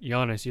look at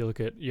Giannis, you look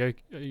at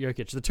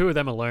Jokic. The two of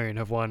them alone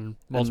have won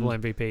multiple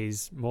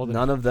MVPs. More than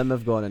none of them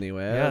have gone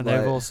anywhere. Yeah,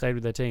 they've all stayed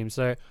with their team.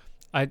 So,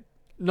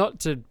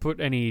 not to put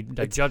any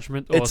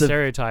judgment or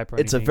stereotype or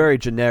anything. It's a very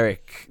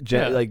generic,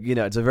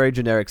 it's a very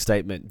generic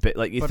statement. But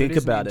like you think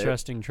about it,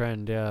 interesting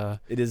trend. Yeah,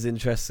 it is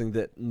interesting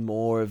that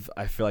more of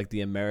I feel like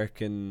the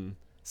American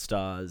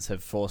stars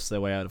have forced their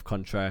way out of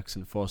contracts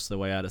and forced their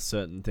way out of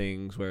certain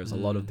things, whereas a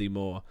lot of the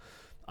more,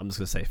 I'm just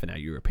gonna say for now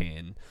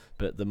European,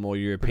 but the more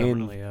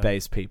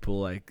European-based people,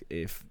 like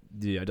if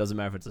it doesn't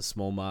matter if it's a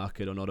small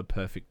market or not a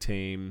perfect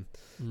team.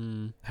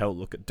 Hell,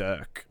 look at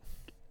Dirk.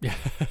 Yeah.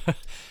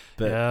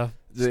 But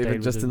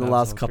even just in the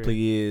last couple of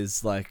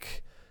years,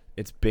 like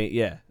it's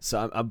been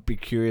So I'd be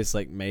curious,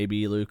 like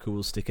maybe Luka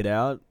will stick it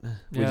out.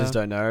 We just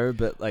don't know,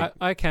 but like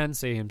I can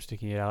see him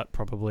sticking it out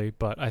probably,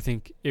 but I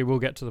think it will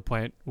get to the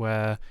point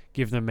where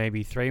give them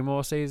maybe 3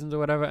 more seasons or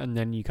whatever, and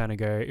then you kind of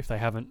go, if they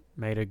haven't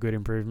made a good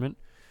improvement,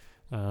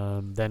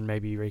 then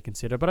maybe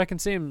reconsider. But I can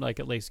see him like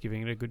at least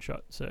giving it a good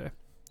shot. So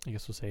I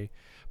guess we'll see.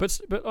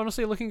 But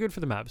honestly, looking good for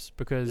the Mavs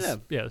because this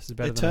is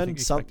better than I think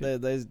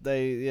expected.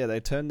 They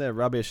turned their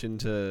rubbish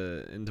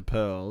into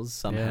pearls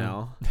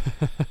somehow.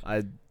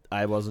 Yeah.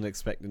 I wasn't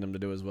expecting them to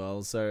do as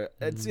well. So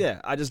it's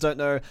I just don't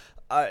know.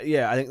 I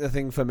think the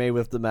thing for me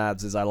with the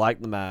Mavs is I like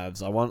the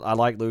Mavs. I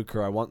like Luka.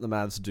 I want the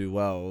Mavs to do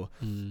well.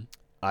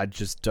 I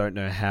just don't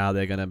know how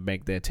they're going to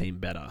make their team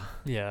better.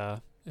 Yeah,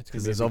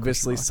 because there's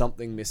obviously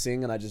something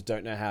missing, and I just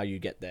don't know how you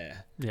get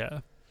there.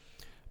 Yeah,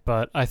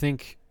 but I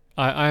think.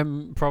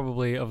 I'm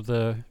probably of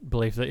the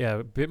belief that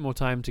a bit more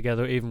time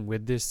together, even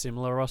with this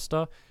similar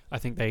roster, I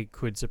think they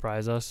could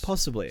surprise us.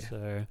 Possibly.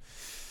 So,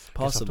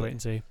 possibly. Wait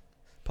and see.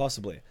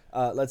 Possibly.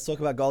 Let's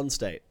talk about Golden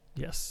State.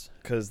 Yes.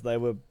 Because they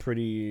were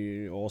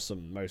pretty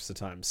awesome most of the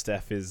time.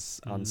 Steph is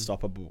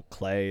unstoppable.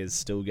 Clay is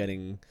still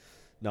getting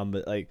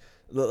number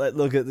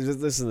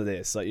listen to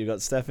this. Like, you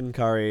got Stephen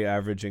Curry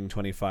averaging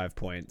 25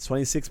 points,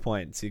 26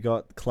 points. You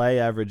got Clay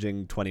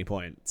averaging 20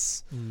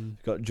 points.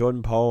 You've got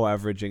Jordan Poole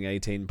averaging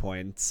 18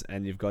 points,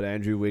 and you've got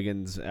Andrew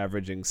Wiggins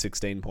averaging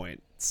 16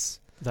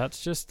 points.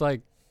 That's just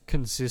like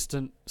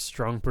consistent,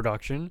 strong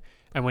production.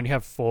 And when you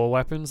have 4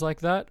 weapons like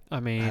that, I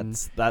mean,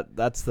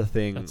 that's the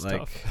thing. That's like,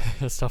 tough.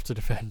 That's tough to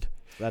defend.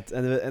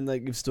 And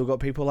like you've still got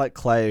people like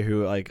Clay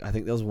who, like, I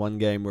think there was one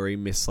game where he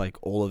missed like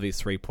all of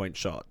his 3-point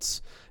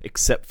shots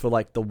except for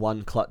like the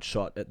one clutch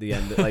shot at the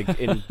end, like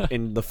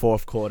in the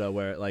fourth quarter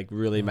where it like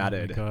really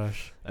mattered. Oh my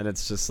gosh! And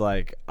it's just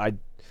like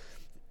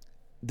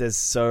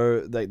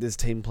this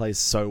team plays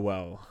so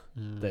well.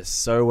 They're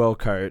so well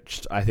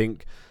coached. I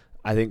think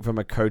from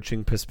a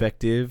coaching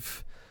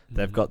perspective,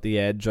 they've got the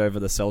edge over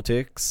the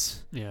Celtics.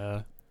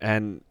 Yeah,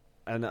 and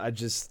I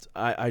just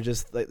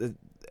like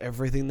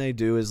everything they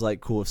do is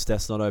like, cool, if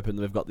Steph's not open,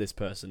 we've got this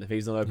person. If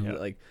he's not open,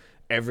 like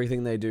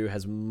everything they do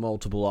has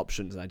multiple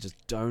options. And I just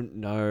don't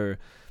know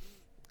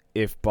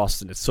if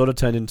Boston, it's sort of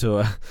turned into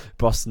a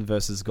Boston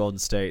versus Golden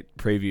State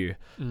preview,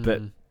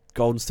 but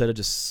Golden State are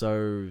just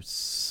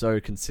so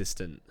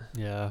consistent.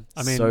 Yeah,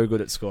 I mean, so good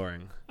at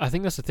scoring. I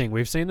think that's the thing.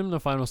 We've seen them in the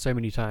finals so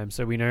many times,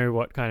 so we know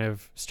what kind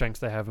of strengths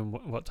they have and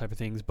what type of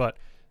things. But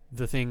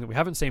the thing that we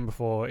haven't seen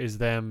before is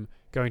them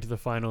going to the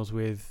finals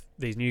with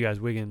these new guys,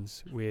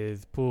 Wiggins,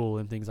 with Poole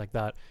and things like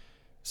that.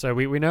 So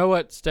we know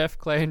what Steph,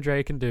 Clay, and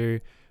Dre can do,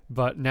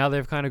 but now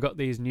they've kind of got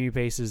these new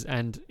pieces,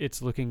 and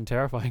it's looking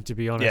terrifying, to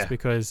be honest,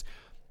 because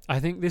I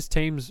think this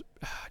team's,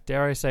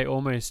 dare I say,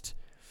 almost,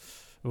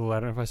 I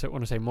don't know if I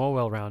want to say more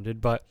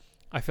well-rounded, but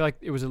I feel like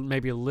it was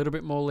maybe a little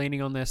bit more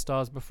leaning on their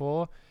stars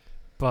before,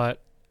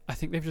 but I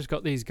think they've just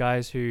got these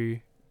guys who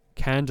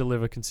can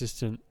deliver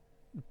consistent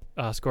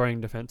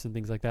scoring, defense, and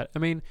things like that. I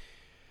mean,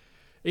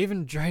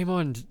 even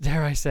Draymond,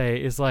 dare I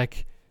say, is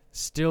like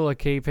still a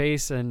key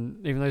piece,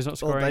 and even though he's not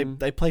scoring,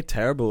 they play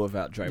terrible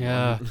without Draymond.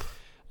 Yeah,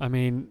 I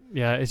mean,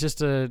 yeah, it's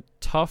just a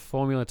tough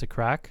formula to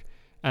crack.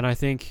 And I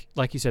think,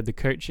 like you said, the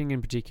coaching in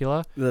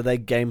particular, they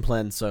game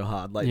plan so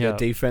hard. Like their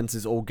defense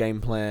is all game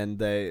plan.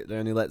 They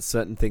only let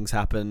certain things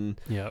happen.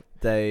 Yeah.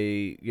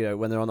 They,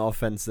 when they're on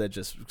offense, they're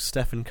just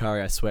Stephen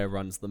Curry. I swear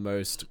runs the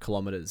most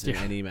kilometers in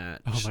any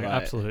match. Oh my,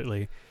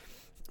 absolutely.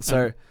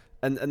 So,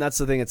 and that's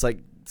the thing. It's like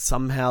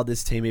somehow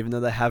this team, even though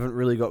they haven't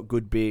really got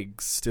good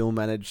bigs, still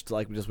managed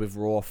like just with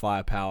raw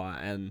firepower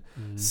and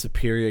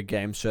superior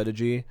game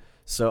strategy.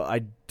 So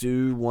I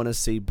do want to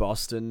see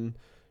Boston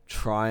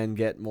try and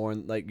get more,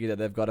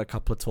 they've got a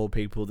couple of tall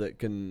people that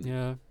can.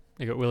 Yeah,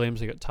 they got Williams,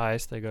 they got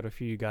Tice, they got a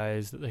few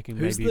guys that they can.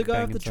 Who's maybe the guy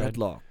bang with the inside.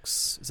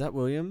 dreadlocks? Is that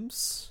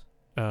Williams?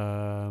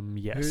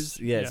 Yes.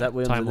 Is that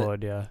Williams? Time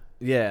Lord, yeah.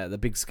 Yeah, the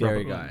big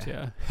scary Robert guy.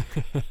 Williams,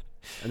 yeah.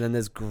 And then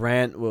there's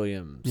Grant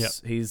Williams. Yep.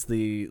 He's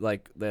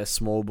their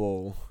small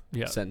ball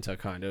Yeah. center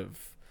kind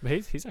of.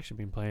 But he's actually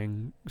been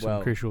playing some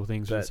Well, crucial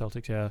things for the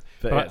Celtics, yeah.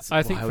 But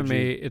I think for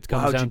me, it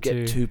comes down to... How would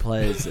you get two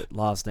players that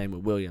last name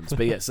with Williams?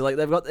 But yeah, so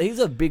he's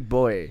a big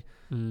boy,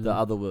 the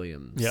other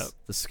Williams. Yeah.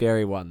 The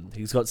scary one.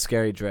 He's got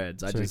scary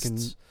dreads. So you can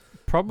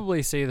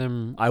probably see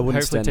them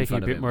hopefully taking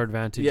a bit more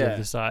advantage of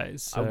the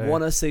size. So. I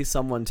want to see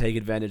someone take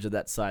advantage of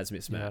that size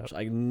mismatch.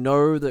 I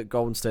know that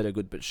Golden State are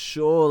good, but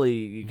surely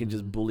you can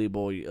just bully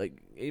ball,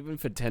 even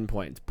for 10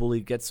 points,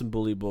 get some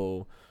bully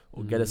ball,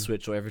 or get a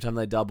switch, or every time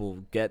they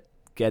double, get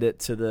it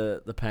to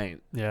the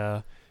paint.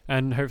 Yeah,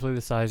 and hopefully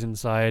the size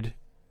inside.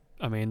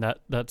 I mean,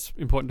 that's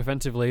important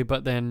defensively,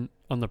 but then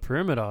on the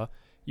perimeter,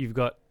 you've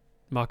got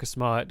Marcus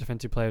Smart,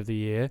 Defensive Player of the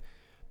Year.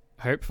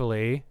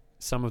 Hopefully,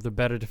 some of the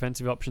better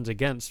defensive options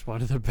against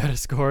one of the better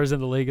scorers in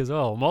the league as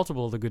well.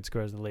 Multiple of the good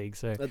scorers in the league.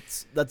 So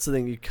that's the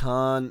thing. You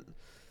can't,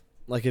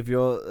 if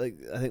you're,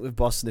 I think with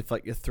Boston,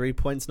 if your 3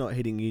 points not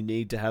hitting, you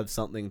need to have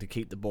something to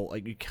keep the ball.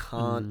 You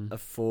can't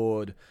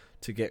afford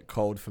to get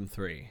cold from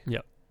three.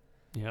 Yep.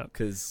 Yeah,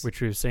 because which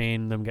we've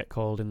seen them get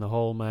cold in the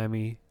whole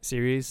Miami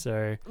series.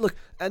 So look,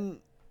 and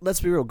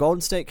let's be real,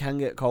 Golden State can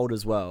get cold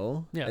as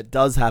well. Yeah, it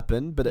does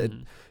happen, but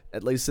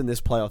at least in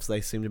this playoffs,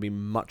 they seem to be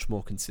much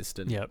more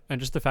consistent. Yeah,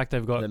 and just the fact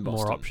they've got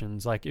more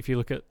options. Like if you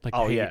look at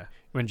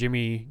when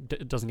Jimmy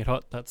doesn't get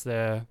hot, that's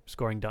their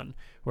scoring done.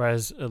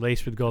 Whereas at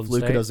least with Golden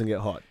State, Luka doesn't get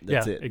hot.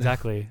 That's it.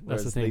 Exactly.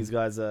 That's the thing. These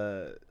guys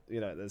are,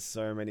 there's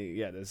so many.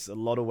 Yeah, there's a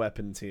lot of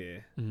weapons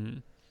here.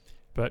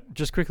 But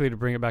just quickly to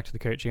bring it back to the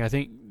coaching, I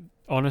think.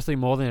 Honestly,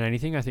 more than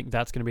anything, I think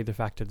that's going to be the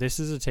factor. This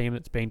is a team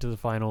that's been to the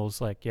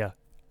finals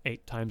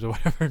 8 times or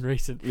whatever in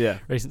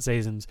recent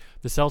seasons.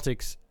 The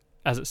Celtics,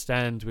 as it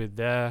stands with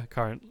their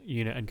current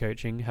unit and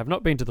coaching, have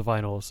not been to the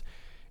finals.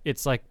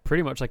 It's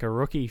pretty much like a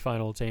rookie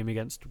final team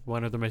against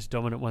one of the most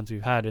dominant ones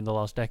we've had in the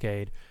last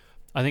decade.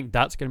 I think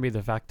that's going to be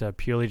the factor,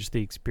 purely just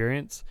the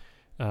experience.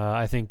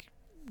 I think,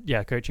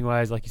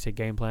 coaching-wise, like you said,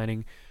 game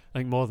planning, I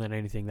think more than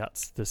anything,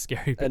 that's the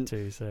scary bit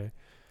too. So.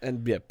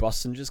 And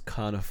Boston just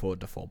can't afford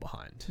to fall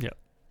behind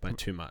by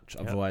too much.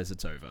 Otherwise,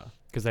 it's over.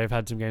 Because they've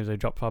had some games they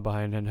dropped far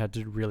behind and had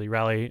to really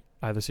rally,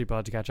 either super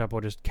hard to catch up or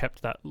just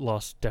kept that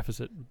loss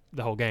deficit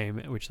the whole game,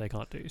 which they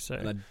can't do. So,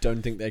 and I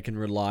don't think they can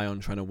rely on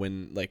trying to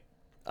win.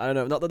 I don't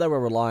know, not that they were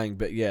relying,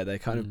 but they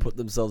kind of put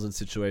themselves in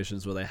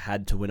situations where they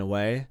had to win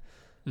away.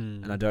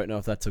 And I don't know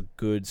if that's a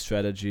good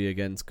strategy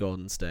against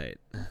Golden State.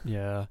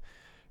 Yeah,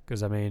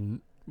 because I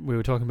mean, we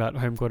were talking about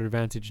home court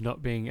advantage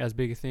not being as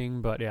big a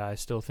thing, but I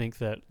still think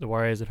that the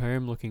Warriors at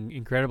home looking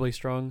incredibly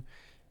strong,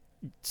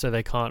 so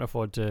they can't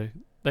afford to.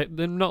 They're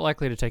not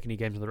likely to take any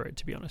games on the road,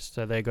 to be honest.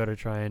 So they got to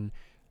try and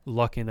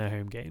lock in their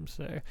home games.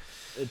 So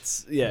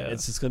it's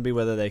just going to be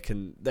whether they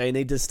can. They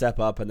need to step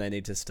up, and they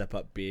need to step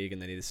up big, and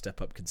they need to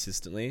step up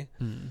consistently.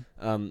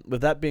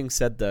 With that being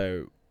said,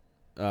 though.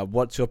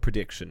 What's your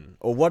prediction?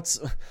 Or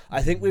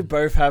I think we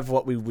both have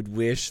what we would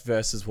wish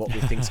versus what we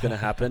think is going to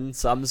happen.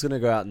 So I'm just going to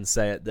go out and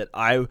say it that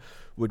I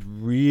would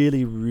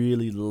really,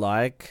 really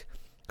like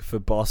for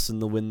Boston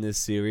to win this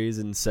series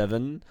in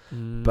 7,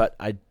 but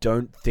I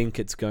don't think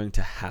it's going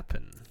to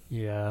happen.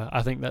 Yeah,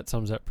 I think that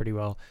sums up pretty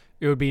well.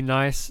 It would be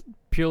nice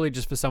purely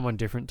just for someone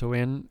different to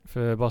win,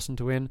 for Boston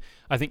to win.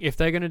 I think if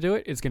they're going to do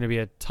it, it's going to be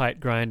a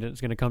tight grind and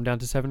it's going to come down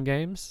to 7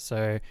 games.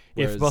 So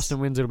if Boston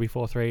wins, it'll be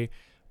 4-3.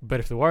 But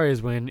if the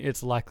Warriors win,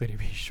 it's likely to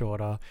be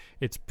shorter.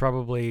 It's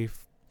probably,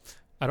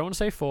 I don't want to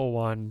say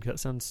 4-1, that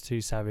sounds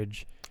too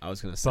savage. I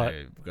was going to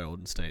say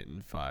Golden State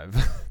in 5.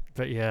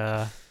 But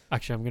yeah,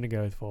 actually I'm going to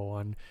go with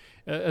 4-1.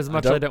 As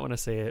much as I don't want to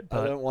see it. I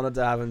But don't want it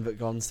to happen, but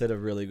Golden State are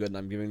really good, and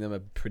I'm giving them a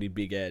pretty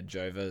big edge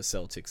over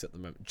Celtics at the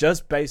moment,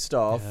 just based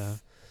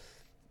off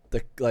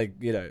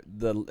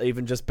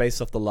even just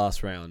based off the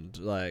last round,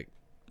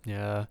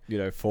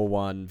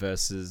 4-1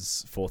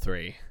 versus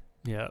 4-3.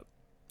 Yeah,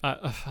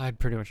 I'd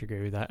pretty much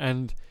agree with that.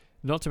 And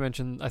not to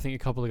mention, I think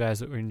a couple of guys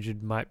that were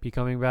injured might be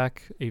coming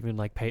back, even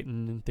like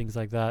Peyton and things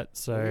like that.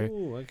 So,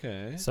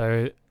 okay.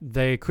 So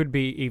they could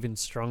be even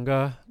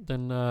stronger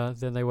than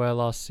they were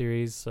last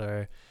series.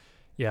 So,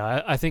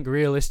 yeah, I think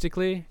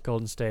realistically,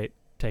 Golden State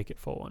take it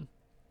 4-1.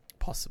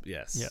 Possibly,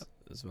 yes. Yeah.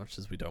 As much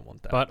as we don't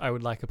want that, but I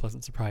would like a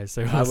pleasant surprise.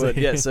 So I would.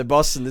 Yeah. So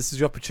Boston, this is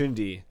your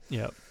opportunity.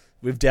 Yeah.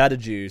 We've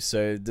doubted you.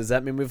 So does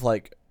that mean we've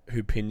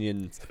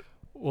opinion?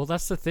 Well,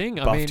 that's the thing.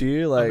 Buffed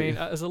you? I mean,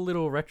 as a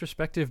little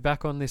retrospective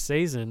back on this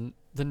season,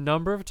 the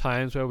number of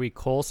times where we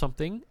call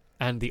something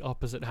and the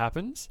opposite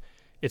happens,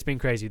 it's been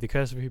crazy. The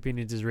curse of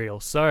opinions is real.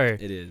 So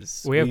it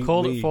is. We have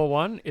called it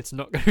 4-1. It's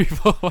not going to be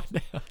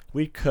 4-1 now.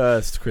 We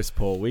cursed Chris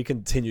Paul. We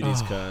continued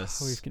his curse.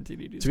 We've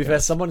continued his To be fair,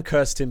 someone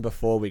cursed him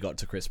before we got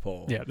to Chris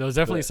Paul. Yeah, there was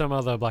definitely some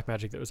other black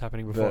magic that was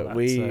happening before that.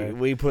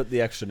 We put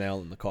the extra nail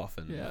in the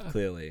coffin. Yeah,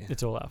 clearly.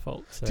 It's all our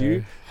fault. So.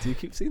 Do you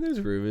keep seeing those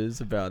rumors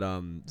about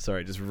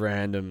just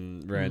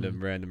random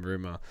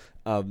rumor?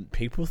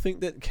 People think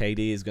that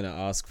KD is going to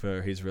ask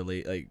for his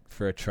release,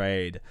 for a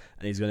trade,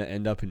 and he's going to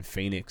end up in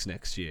Phoenix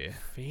next year.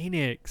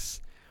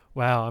 Phoenix.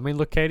 Wow. I mean,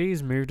 look,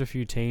 KD's moved a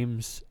few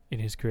teams in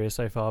his career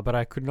so far, but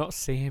I could not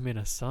see him in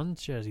a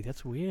Suns jersey.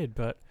 That's weird,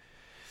 but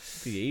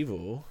be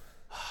evil.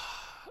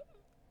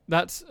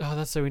 That's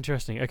so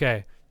interesting.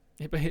 Okay.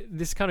 But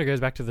this kind of goes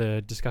back to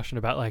the discussion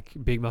about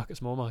big market,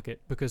 small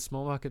market, because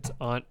small markets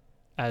aren't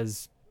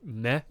as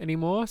meh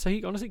anymore. So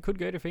he honestly could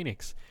go to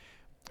Phoenix.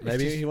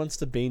 Maybe he wants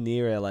to be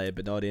near LA,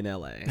 but not in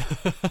LA.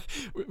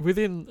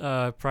 Within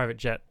private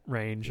jet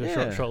range,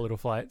 a short little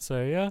flight.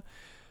 So yeah,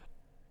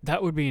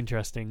 that would be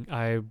interesting.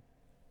 I'm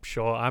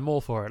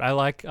all for it. I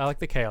like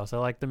the chaos. I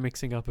like the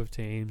mixing up of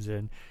teams,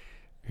 and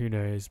who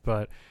knows.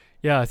 But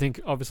yeah, I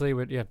think obviously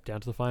we're down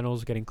to the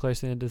finals, getting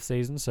close to the end of the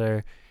season. So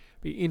it'd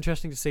be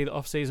interesting to see the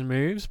off-season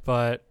moves.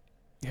 But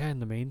yeah, in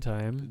the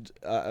meantime,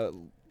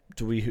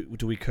 do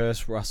we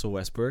curse Russell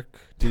Westbrook?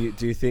 Do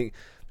you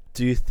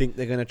think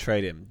they're going to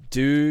trade him?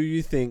 Do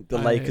you think the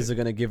Lakers are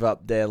going to give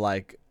up their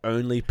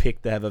only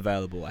pick they have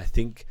available? I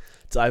think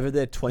it's either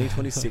their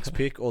 2026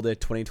 pick or their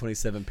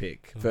 2027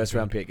 pick, first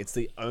round pick. It's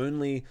the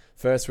only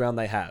first round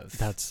they have.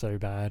 That's so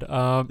bad.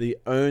 The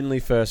only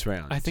first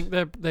round. I think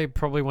they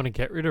probably want to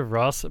get rid of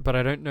Russ, but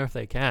I don't know if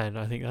they can.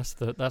 I think that's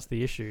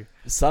the issue.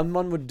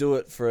 Someone would do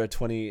it for a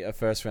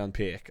first round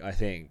pick. I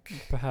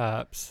think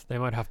perhaps they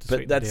might have to.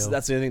 But that's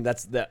the only thing.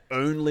 They're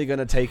only going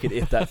to take it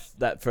if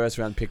that first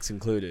round pick's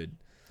included.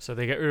 So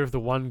they get rid of the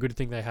one good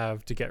thing they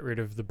have to get rid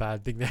of the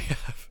bad thing they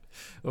have.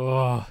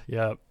 Oh,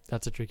 yeah,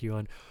 that's a tricky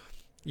one.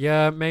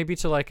 Yeah, maybe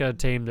to a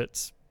team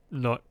that's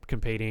not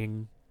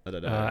competing, I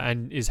don't know,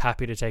 and is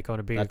happy to take on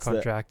a bigger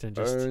contract and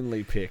just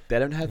only pick. They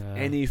don't have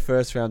any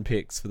first round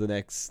picks for the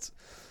next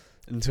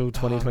until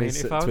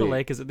 2026. If I were the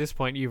Lakers at this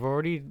point, you've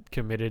already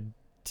committed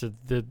to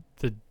the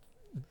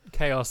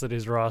chaos that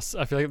is Russ.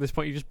 I feel like at this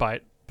point you just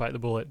bite the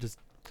bullet, just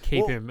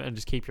keep him and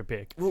just keep your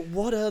pick. Well,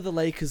 what are the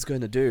Lakers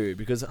going to do?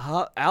 Because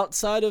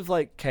outside of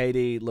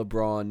KD,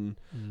 LeBron,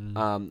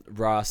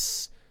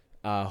 Russ,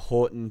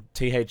 Horton,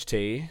 THT,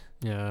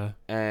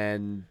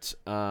 and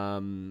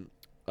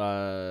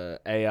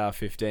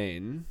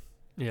AR-15,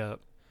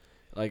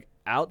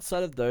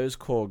 outside of those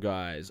core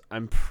guys,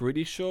 I'm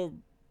pretty sure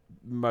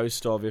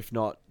most of, if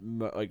not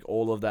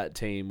all of that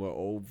team were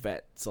all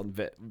vets on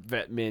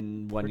vet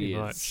min 1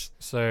 year.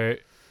 So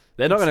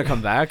they're not going to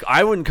come back.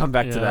 I wouldn't come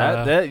back to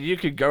that. You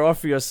could go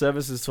offer your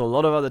services to a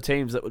lot of other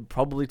teams that would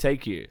probably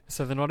take you.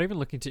 So they're not even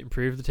looking to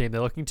improve the team.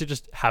 They're looking to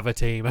just have a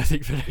team, I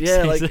think, for next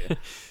season.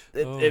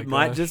 It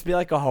might just be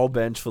a whole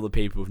bench full of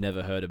people we've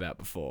never heard about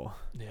before.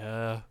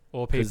 Yeah.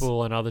 Or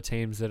people on other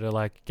teams that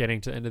are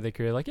getting to the end of their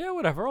career,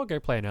 whatever, I'll go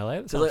play in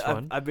LA. That sounds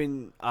fun. I've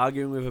been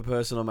arguing with a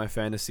person on my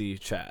fantasy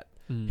chat.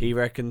 He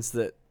reckons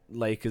that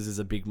Lakers is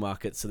a big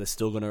market, so they're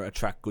still going to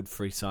attract good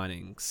free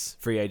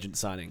agent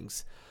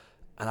signings.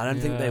 And I don't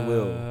think they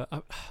will.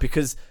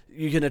 Because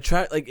you can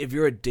attract, if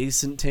you're a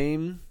decent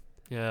team,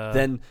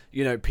 then,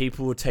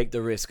 people will take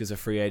the risk as a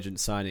free agent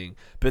signing.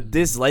 But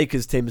this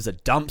Lakers team is a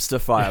dumpster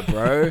fire,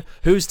 bro.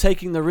 Who's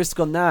taking the risk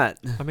on that?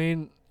 I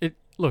mean, it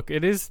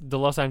is the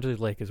Los Angeles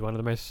Lakers, one of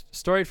the most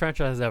storied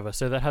franchises ever,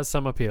 so that has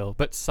some appeal.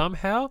 But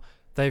somehow,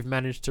 they've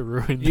managed to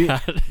ruin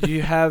that.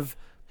 You have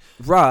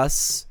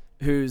Russ,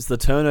 who's the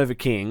turnover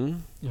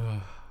king,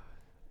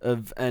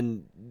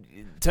 and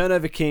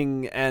turnover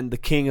king and the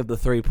king of the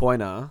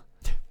 3-pointer.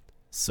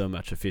 So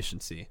much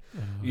efficiency.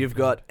 You've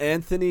got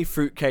Anthony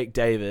Fruitcake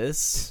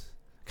Davis.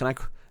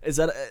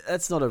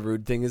 That's not a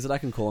rude thing, is it? I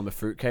can call him a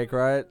fruitcake,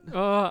 right?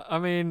 I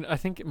mean, I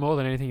think more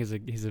than anything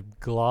he's a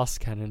glass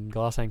cannon,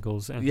 glass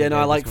ankles. Anthony Davis,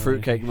 I like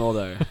fruitcake more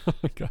though. Oh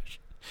my gosh.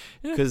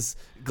 Because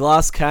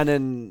glass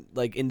cannon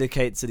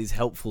indicates that he's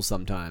helpful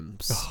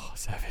sometimes. Oh,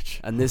 savage.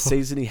 And this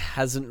season he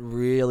hasn't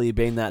really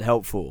been that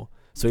helpful.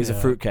 So he's a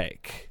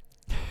fruitcake.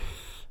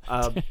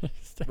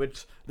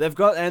 Which they've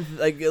got.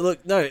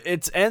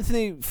 It's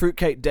Anthony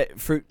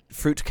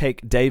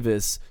Fruitcake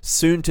Davis,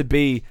 soon to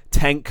be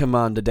Tank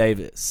Commander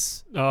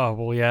Davis. Oh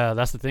well, yeah,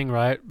 that's the thing,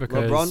 right?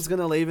 Because LeBron's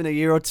gonna leave in a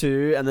year or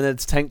two, and then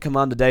it's Tank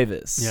Commander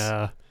Davis.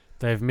 Yeah,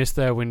 they've missed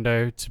their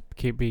window to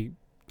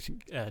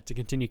to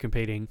continue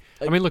competing.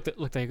 I mean, look,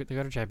 they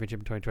got a championship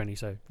in 2020,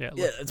 so yeah.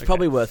 It's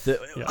probably worth it.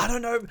 Yeah. I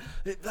don't know.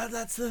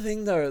 That's the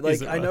thing, though.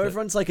 Like, I know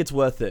everyone's like, it's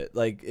worth it.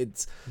 Like,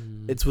 it's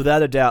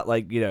without a doubt.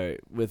 Like,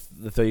 with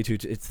the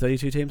 32, it's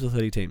 32 teams or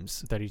 30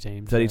 teams. 30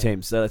 teams. 30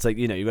 teams. So it's like,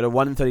 you've got a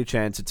 1 in 30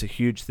 chance. It's a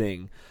huge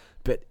thing,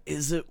 but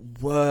is it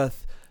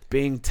worth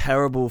being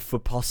terrible for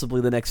possibly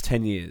the next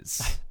 10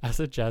 years? As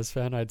a Jazz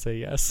fan, I'd say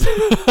yes.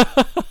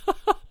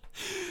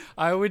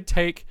 I would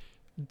take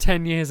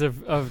 10 years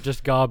of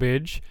just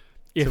garbage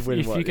if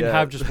you can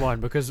have just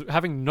one, because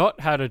having not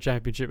had a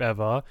championship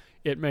ever,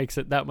 it makes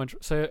it that much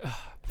so.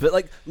 But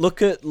like,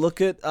 look at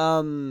not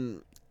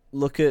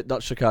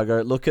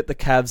Chicago, look at the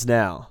Cavs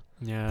now.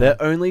 Yeah,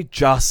 they're only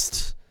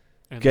just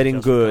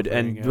getting good,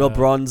 and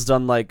LeBron's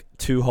done like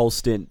 2 whole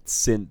stints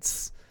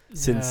since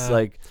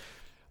like.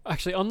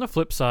 Actually, on the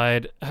flip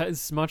side,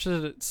 as much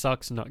as it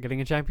sucks not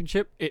getting a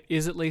championship, it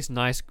is at least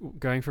nice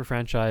going for a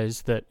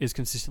franchise that is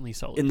consistently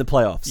solid. In the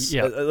playoffs.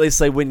 Yeah. At least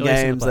they win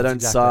games, they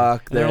don't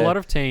suck. There are a lot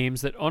of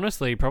teams that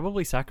honestly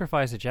probably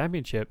sacrifice a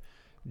championship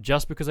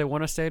just because they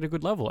want to stay at a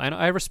good level. And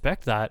I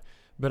respect that,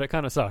 but it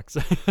kind of sucks.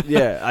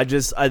 Yeah, I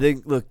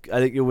think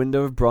your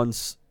window of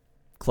bronze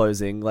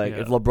closing, like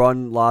if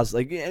LeBron lasts,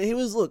 like, and he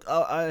was,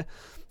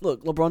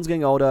 LeBron's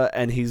getting older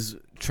and he's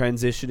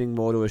transitioning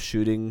more to a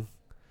shooting,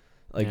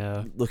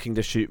 looking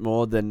to shoot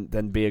more than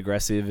be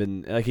aggressive,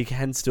 and like he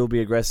can still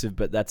be aggressive,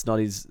 but that's not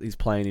his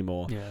play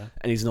anymore. Yeah,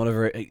 and he's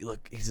not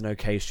he's an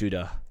okay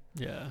shooter.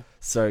 Yeah.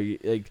 So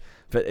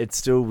but it's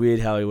still weird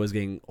how he was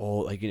getting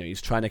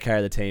he's trying to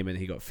carry the team and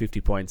he got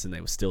 50 points and they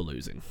were still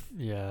losing.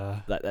 Yeah,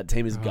 that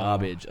team is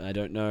garbage, and I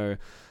don't know.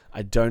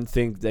 I don't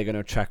think they're going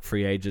to attract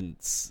free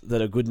agents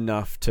that are good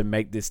enough to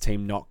make this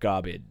team not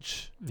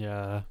garbage.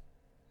 Yeah.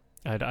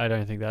 I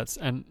don't think that's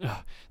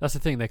the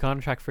thing. They can't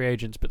attract free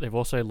agents, but they've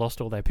also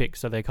lost all their picks,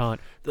 so they can't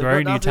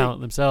grow new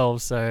talent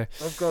themselves. So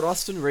I've got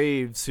Austin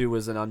Reeves, who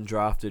was an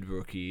undrafted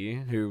rookie,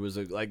 who was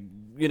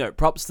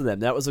props to them.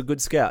 That was a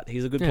good scout.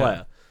 He's a good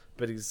player,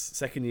 but his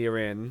second year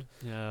in,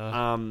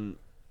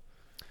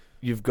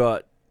 you've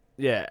got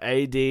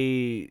AD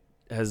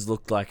has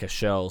looked like a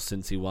shell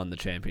since he won the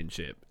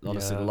championship.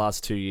 Honestly, the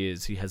last 2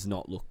 years he has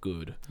not looked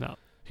good. No,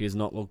 he has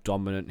not looked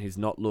dominant. He's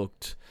not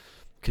looked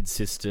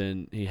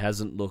consistent. He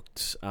hasn't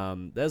looked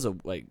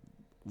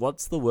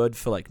what's the word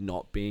for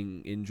not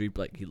being injury,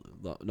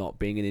 not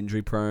being an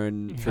injury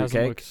prone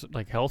fruitcake? He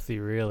looked healthy,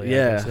 really.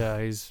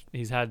 Yeah.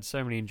 He's had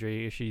so many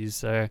injury issues.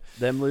 So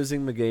them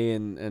losing McGee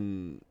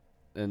and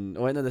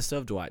they still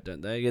have Dwight,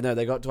 don't they?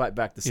 They got Dwight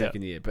back the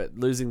second year, but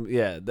losing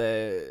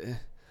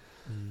they're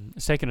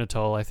it's taken a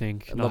toll, I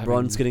think.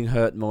 LeBron's getting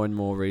hurt more and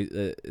more in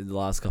the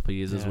last couple of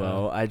years as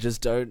well. I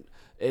just don't.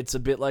 It's a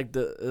bit like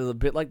the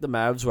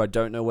Mavs, where I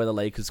don't know where the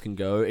Lakers can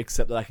go,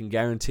 except that I can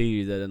guarantee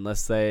you that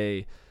unless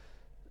they,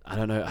 I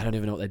don't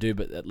even know what they do,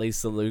 but at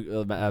least the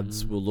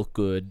Mavs will look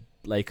good.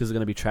 Lakers are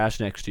going to be trash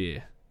next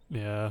year.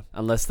 Yeah.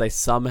 Unless they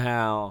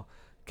somehow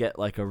get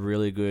a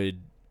really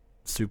good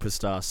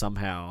superstar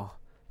somehow.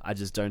 I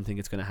just don't think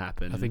it's going to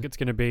happen. I think it's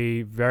going to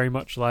be very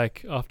much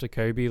like after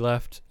Kobe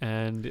left,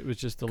 and it was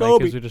just the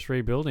Lakers were just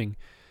rebuilding,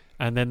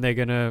 and then they're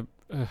going to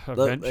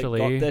eventually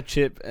they got their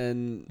chip,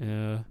 and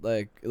and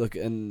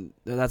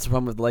that's the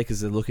problem with the Lakers.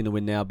 They're looking to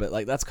win now,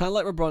 but that's kind of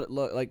like LeBron.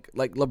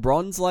 Like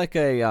LeBron's like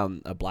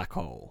a black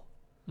hole.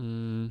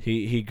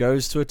 He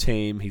goes to a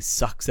team, he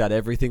sucks out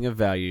everything of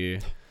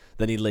value,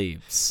 then he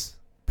leaves.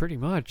 Pretty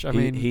much.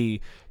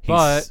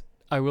 But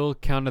I will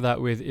counter that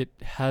with it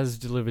has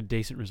delivered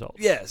decent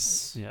results.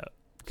 Yes. Yeah.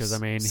 Because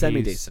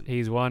semi-decent.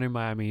 He's won in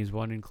Miami, he's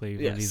won in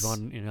Cleveland, he's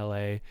won in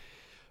LA.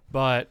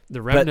 But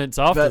the remnants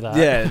after that.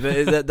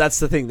 Yeah, that's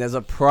the thing. There's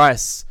a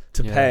price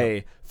to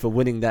pay for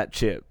winning that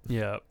chip.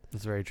 Yeah,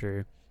 that's very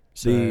true.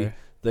 So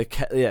the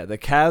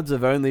Cavs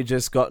have only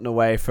just gotten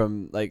away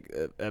from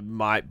it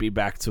might be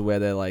back to where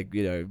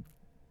they're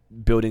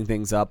building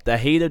things up. The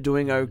Heat are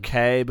doing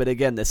okay, but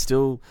again, they're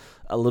still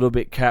a little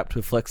bit capped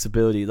with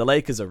flexibility. The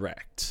Lakers are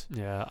wrecked.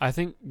 Yeah, I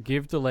think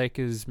give the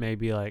Lakers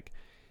maybe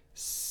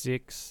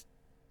 6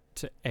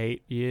 to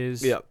 8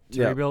 years to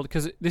rebuild,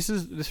 because this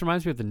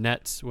reminds me of the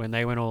Nets when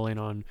they went all in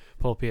on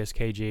Paul Pierce,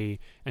 KG,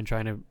 and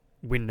trying to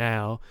win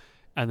now,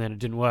 and then it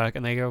didn't work,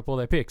 and they gave up all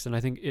their picks, and I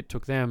think it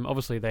took them.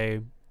 Obviously, they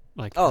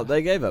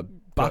they gave a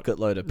bucket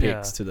load of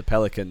picks to the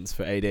Pelicans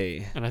for AD,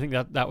 and I think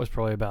that was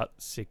probably about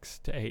 6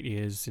 to 8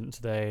 years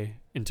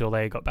until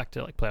they got back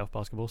to playoff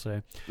basketball.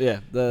 So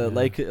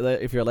Lakers,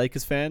 if you're a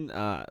Lakers fan,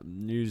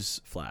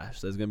 news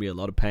flash: there's going to be a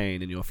lot of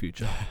pain in your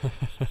future.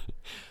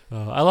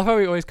 I love how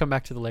we always come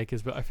back to the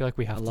Lakers, but I feel like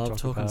we have to love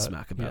talking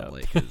smack about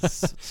Lakers.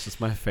 It's just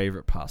my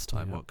favorite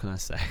pastime. What can I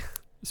say?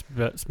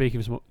 But speaking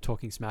of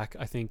talking smack,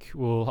 I think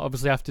we'll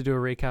obviously have to do a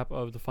recap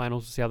of the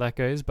finals to see how that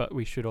goes, but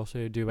we should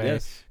also do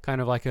a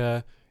kind of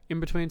in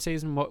between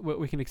season? What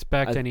we can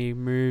expect? Any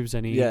moves?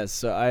 Any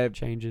So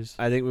changes?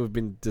 I think we've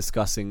been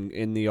discussing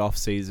in the off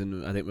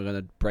season. I think we're going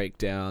to break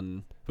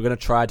down. We're going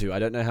to try to. I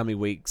don't know how many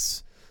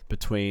weeks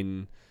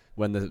between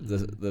when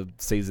the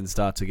season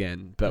starts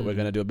again, but we're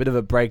going to do a bit of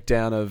a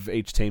breakdown of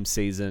each team's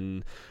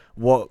season.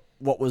 What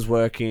was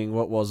working,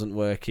 what wasn't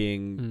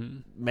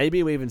working.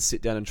 Maybe we even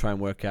sit down and try and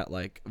work out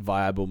like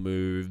viable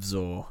moves,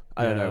 or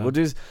I don't know.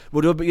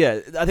 We'll do. But yeah,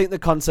 I think the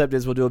concept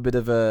is we'll do a bit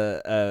of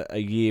a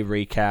year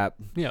recap.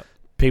 Yeah.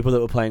 People that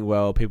were playing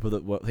well, people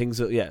that were things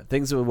that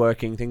were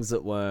working, things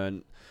that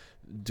weren't.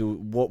 Do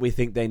what we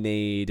think they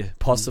need,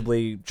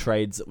 possibly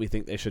trades that we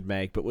think they should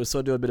make, but we'll sort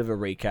of do a bit of a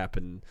recap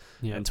and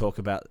talk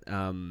about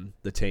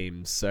the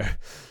teams. So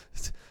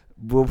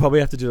we'll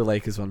probably have to do the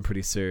Lakers one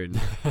pretty soon,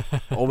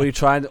 or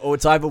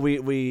it's either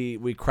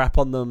we crap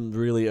on them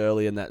really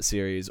early in that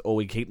series, or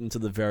we keep them to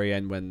the very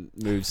end when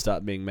moves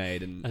start being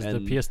made, and the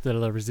pièce de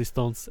la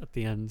résistance at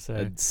the end. So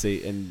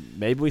and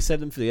maybe we save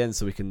them for the end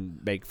so we can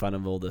make fun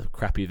of all the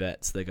crappy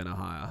vets they're gonna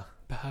hire.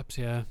 Perhaps,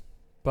 yeah,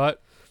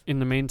 but. In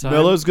the meantime,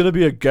 Melo's gonna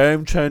be a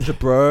game changer,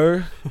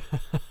 bro.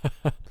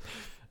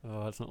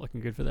 Oh, it's not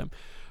looking good for them.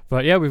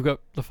 But yeah, we've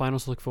got the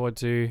finals to look forward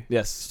to.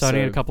 Yes,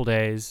 starting in a couple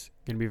days.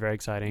 Going to be very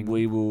exciting.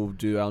 We will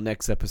do our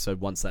next episode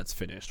once that's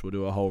finished. We'll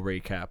do a whole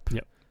recap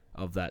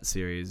of that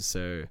series.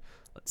 So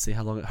let's see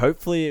how long.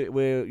 Hopefully,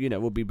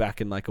 we'll be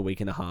back in like a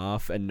week and a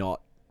half, and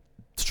not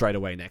straight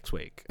away next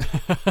week.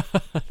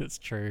 That's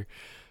true.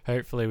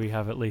 Hopefully we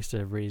have at least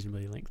a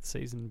reasonably length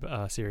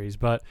series.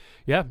 But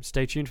yeah,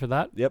 stay tuned for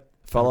that. Yep.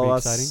 Follow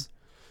us. Exciting.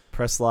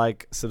 Press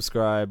like,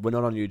 subscribe. We're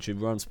not on YouTube.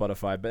 We're on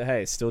Spotify. But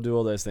hey, still do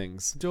all those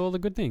things. Do all the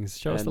good things.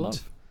 Show us the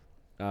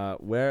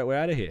love. We're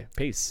out of here.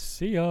 Peace.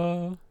 See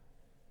ya.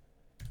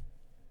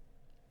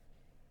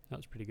 That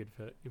was pretty good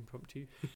for impromptu.